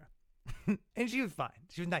perspective here. And she was fine.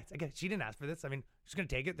 She was nice. I guess she didn't ask for this. I mean, she's going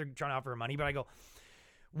to take it. They're trying to offer her money. But I go,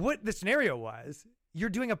 what the scenario was, you're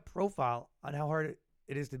doing a profile on how hard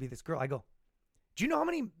it is to be this girl. I go, do you know how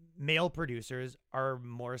many male producers are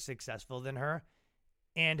more successful than her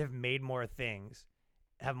and have made more things,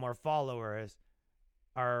 have more followers,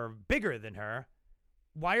 are bigger than her?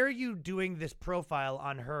 Why are you doing this profile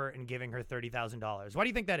on her and giving her $30,000? Why do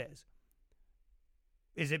you think that is?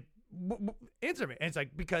 Is it, answer me. And it's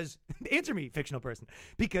like, because, answer me, fictional person,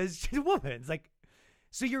 because she's a woman. It's like,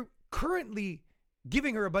 so you're currently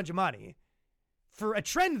giving her a bunch of money for a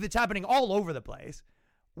trend that's happening all over the place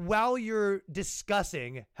while you're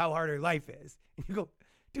discussing how hard her life is. And you go,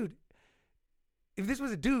 dude, if this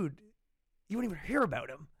was a dude, you wouldn't even hear about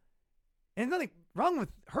him. And there's nothing wrong with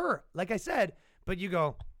her, like I said, but you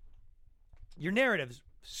go, your narrative's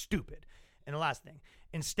stupid. And the last thing,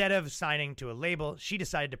 instead of signing to a label, she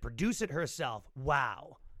decided to produce it herself.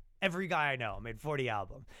 Wow. Every guy I know made 40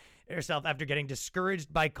 albums herself after getting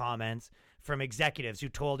discouraged by comments from executives who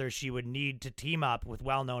told her she would need to team up with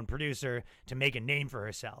well-known producer to make a name for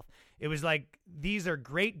herself. It was like, these are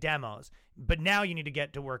great demos, but now you need to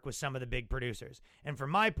get to work with some of the big producers. And from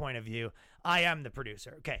my point of view, I am the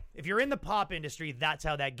producer. Okay, if you're in the pop industry, that's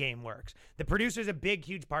how that game works. The producer's a big,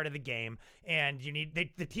 huge part of the game, and you need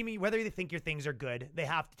the team. Whether they think your things are good, they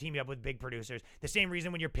have to team you up with big producers. The same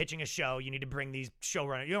reason when you're pitching a show, you need to bring these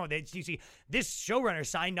showrunners. You see, this showrunner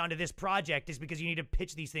signed onto this project is because you need to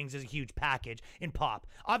pitch these things as a huge package in pop.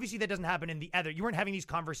 Obviously, that doesn't happen in the other. You weren't having these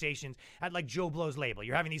conversations at like Joe Blow's label.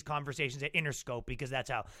 You're having these conversations at Interscope because that's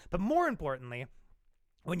how. But more importantly,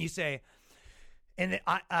 when you say, and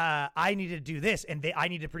I need to do this, and I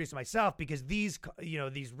need to produce it myself because these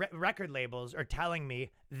record labels are telling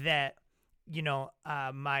me that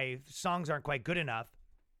my songs aren't quite good enough.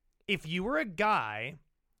 If you were a guy,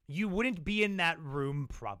 you wouldn't be in that room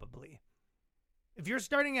probably. If you're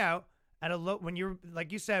starting out at when you're,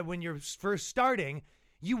 like you said, when you're first starting,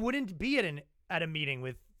 you wouldn't be at a meeting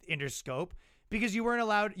with Interscope because you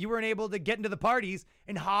weren't able to get into the parties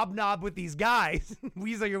and hobnob with these guys,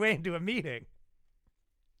 weasel your way into a meeting.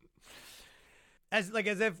 As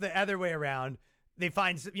if the other way around, they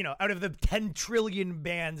find, out of the 10 trillion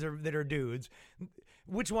bands that are dudes,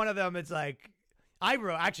 which one of them it's like, I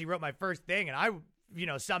actually wrote my first thing, and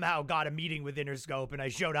I somehow got a meeting with Interscope, and I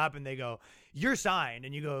showed up, and they go, you're signed.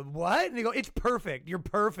 And you go, what? And they go, it's perfect. You're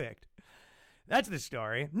perfect. That's the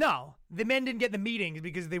story. No, the men didn't get the meetings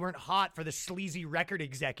because they weren't hot for the sleazy record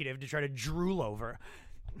executive to try to drool over.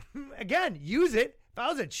 Again, use it. If I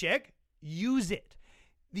was a chick, use it.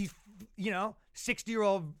 These,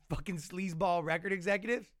 60-year-old fucking sleazeball record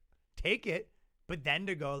executives, take it. But then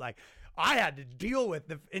to go like, I had to deal with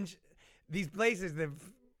these places that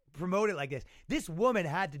promote it like this. This woman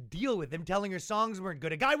had to deal with them telling her songs weren't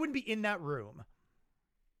good. A guy wouldn't be in that room.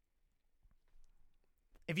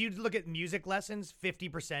 if you look at music lessons,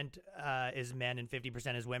 50% is men and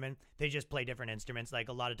 50% is women. They just play different instruments. Like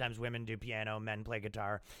a lot of times women do piano, men play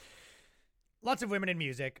guitar. Lots of women in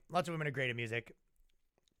music. Lots of women are great at music.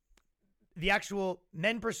 The actual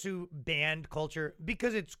men pursue band culture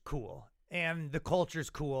because it's cool and the culture's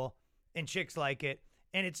cool and chicks like it.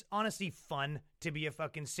 And it's honestly fun to be a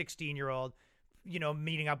fucking 16-year-old, you know,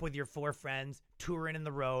 meeting up with your 4 friends, touring in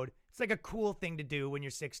the road. It's like a cool thing to do when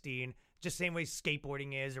you're 16, just same way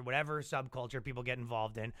skateboarding is or whatever subculture people get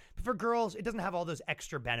involved in. But for girls, it doesn't have all those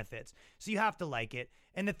extra benefits. So you have to like it.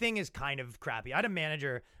 And the thing is kind of crappy. I had a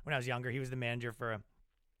manager when I was younger. He was the manager for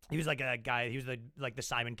he was like a guy, he was like the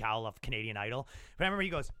Simon Cowell of Canadian Idol. But I remember he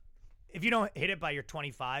goes, if you don't hit it by your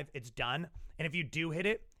 25, it's done. And if you do hit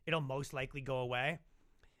it, it'll most likely go away.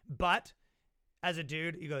 But as a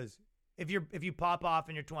dude, he goes, if you pop off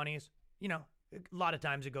in your 20s, you know, a lot of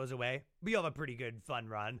times it goes away, but you'll have a pretty good fun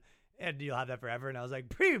run and you'll have that forever. And I was like,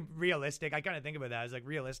 pretty realistic. I kind of think about that. I was like,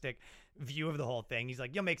 realistic view of the whole thing. He's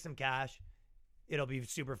like, you'll make some cash. It'll be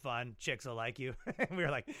super fun. Chicks will like you. We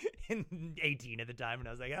were like 18 at the time. And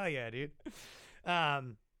I was like, oh yeah, dude.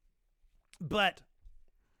 But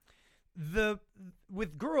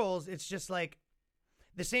with girls, it's just like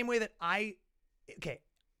the same way that I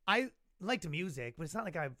liked music, but it's not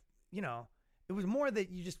like it was more that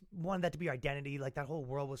you just wanted that to be your identity. Like that whole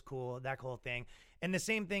world was cool, that whole thing. And the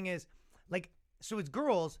same thing is like, so it's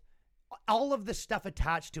girls, all of the stuff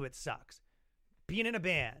attached to it sucks. Being in a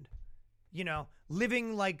band, you know,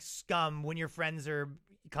 living like scum when your friends are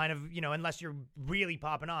kind of, you know, unless you're really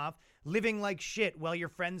popping off, living like shit while your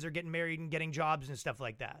friends are getting married and getting jobs and stuff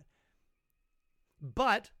like that.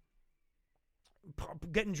 But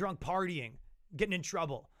getting drunk, partying, getting in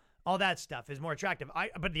trouble, all that stuff is more attractive.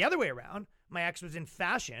 But the other way around, my ex was in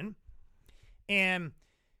fashion and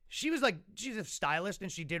she's a stylist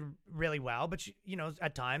and she did really well, but she, you know,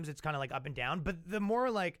 at times it's kind of like up and down, but the more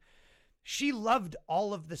like she loved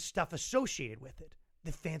all of the stuff associated with it.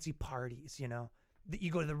 The fancy parties, you know, that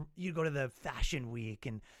you go to the fashion week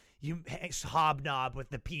and you hobnob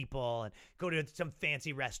with the people and go to some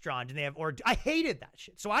fancy restaurant and they have, or I hated that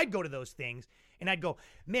shit. So I'd go to those things and I'd go,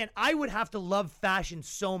 man, I would have to love fashion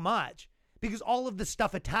so much because all of the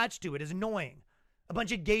stuff attached to it is annoying. A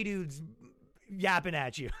bunch of gay dudes yapping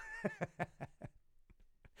at you.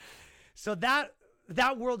 So that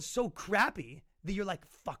world's so crappy that you're like,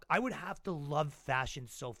 fuck, I would have to love fashion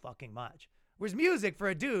so fucking much. Whereas music for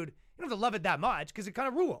a dude, you don't have to love it that much because it kind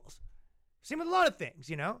of rules. Same with a lot of things,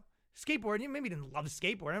 you know? Skateboarding, you maybe didn't love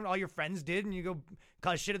skateboarding. All your friends did, and you go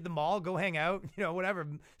cause shit at the mall, go hang out, you know, whatever,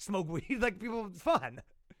 smoke weed, like people, it's fun.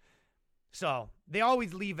 So they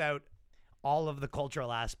always leave out all of the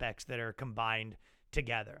cultural aspects that are combined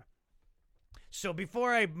together. So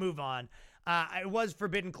before I move on, it was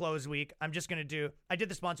Forbidden Clothes Week. I did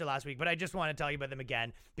the sponsor last week, but I just want to tell you about them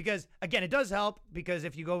again because, again, it does help because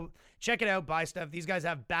if you go check it out, buy stuff, these guys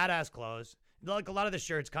have badass clothes. Like a lot of the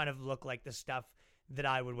shirts kind of look like the stuff that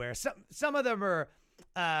I would wear. Some of them are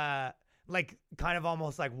like kind of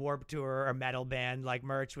almost like Warped Tour or metal band like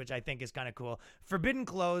merch, which I think is kind of cool.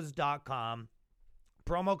 ForbiddenClothes.com,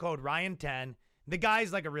 promo code Ryan10. The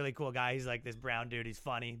guy's like a really cool guy. He's like this brown dude. He's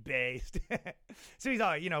funny, based. So he's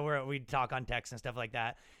all, you know, we talk on text and stuff like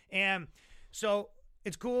that. And so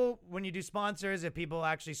it's cool when you do sponsors if people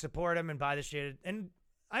actually support them and buy the shit. And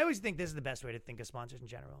I always think this is the best way to think of sponsors in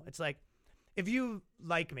general. It's like, if you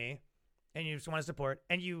like me and you just want to support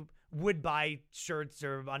and you would buy shirts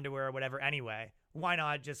or underwear or whatever anyway, why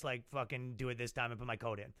not just like fucking do it this time and put my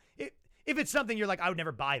code in? If it's something you're like, I would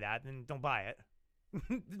never buy that, then don't buy it.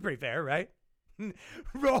 It's pretty fair, right?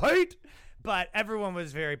 Right? But everyone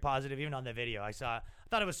was very positive, even on the video. I thought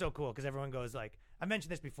it was so cool because everyone goes like, I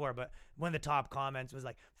mentioned this before, but one of the top comments was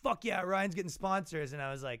like, fuck yeah, Ryan's getting sponsors. And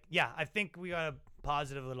I was like, yeah, I think we got a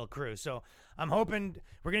positive little crew. So I'm hoping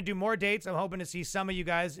we're going to do more dates. I'm hoping to see some of you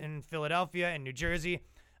guys in Philadelphia and New Jersey.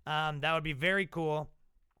 That would be very cool.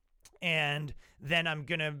 And then I'm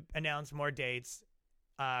going to announce more dates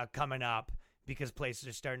coming up because places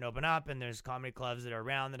are starting to open up and there's comedy clubs that are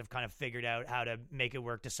around that have kind of figured out how to make it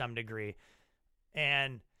work to some degree.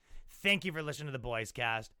 And thank you for listening to The Boys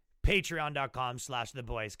Cast. Patreon.com/The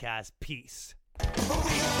Boys Cast. Peace. We gonna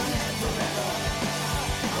live forever.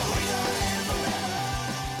 We gonna live forever.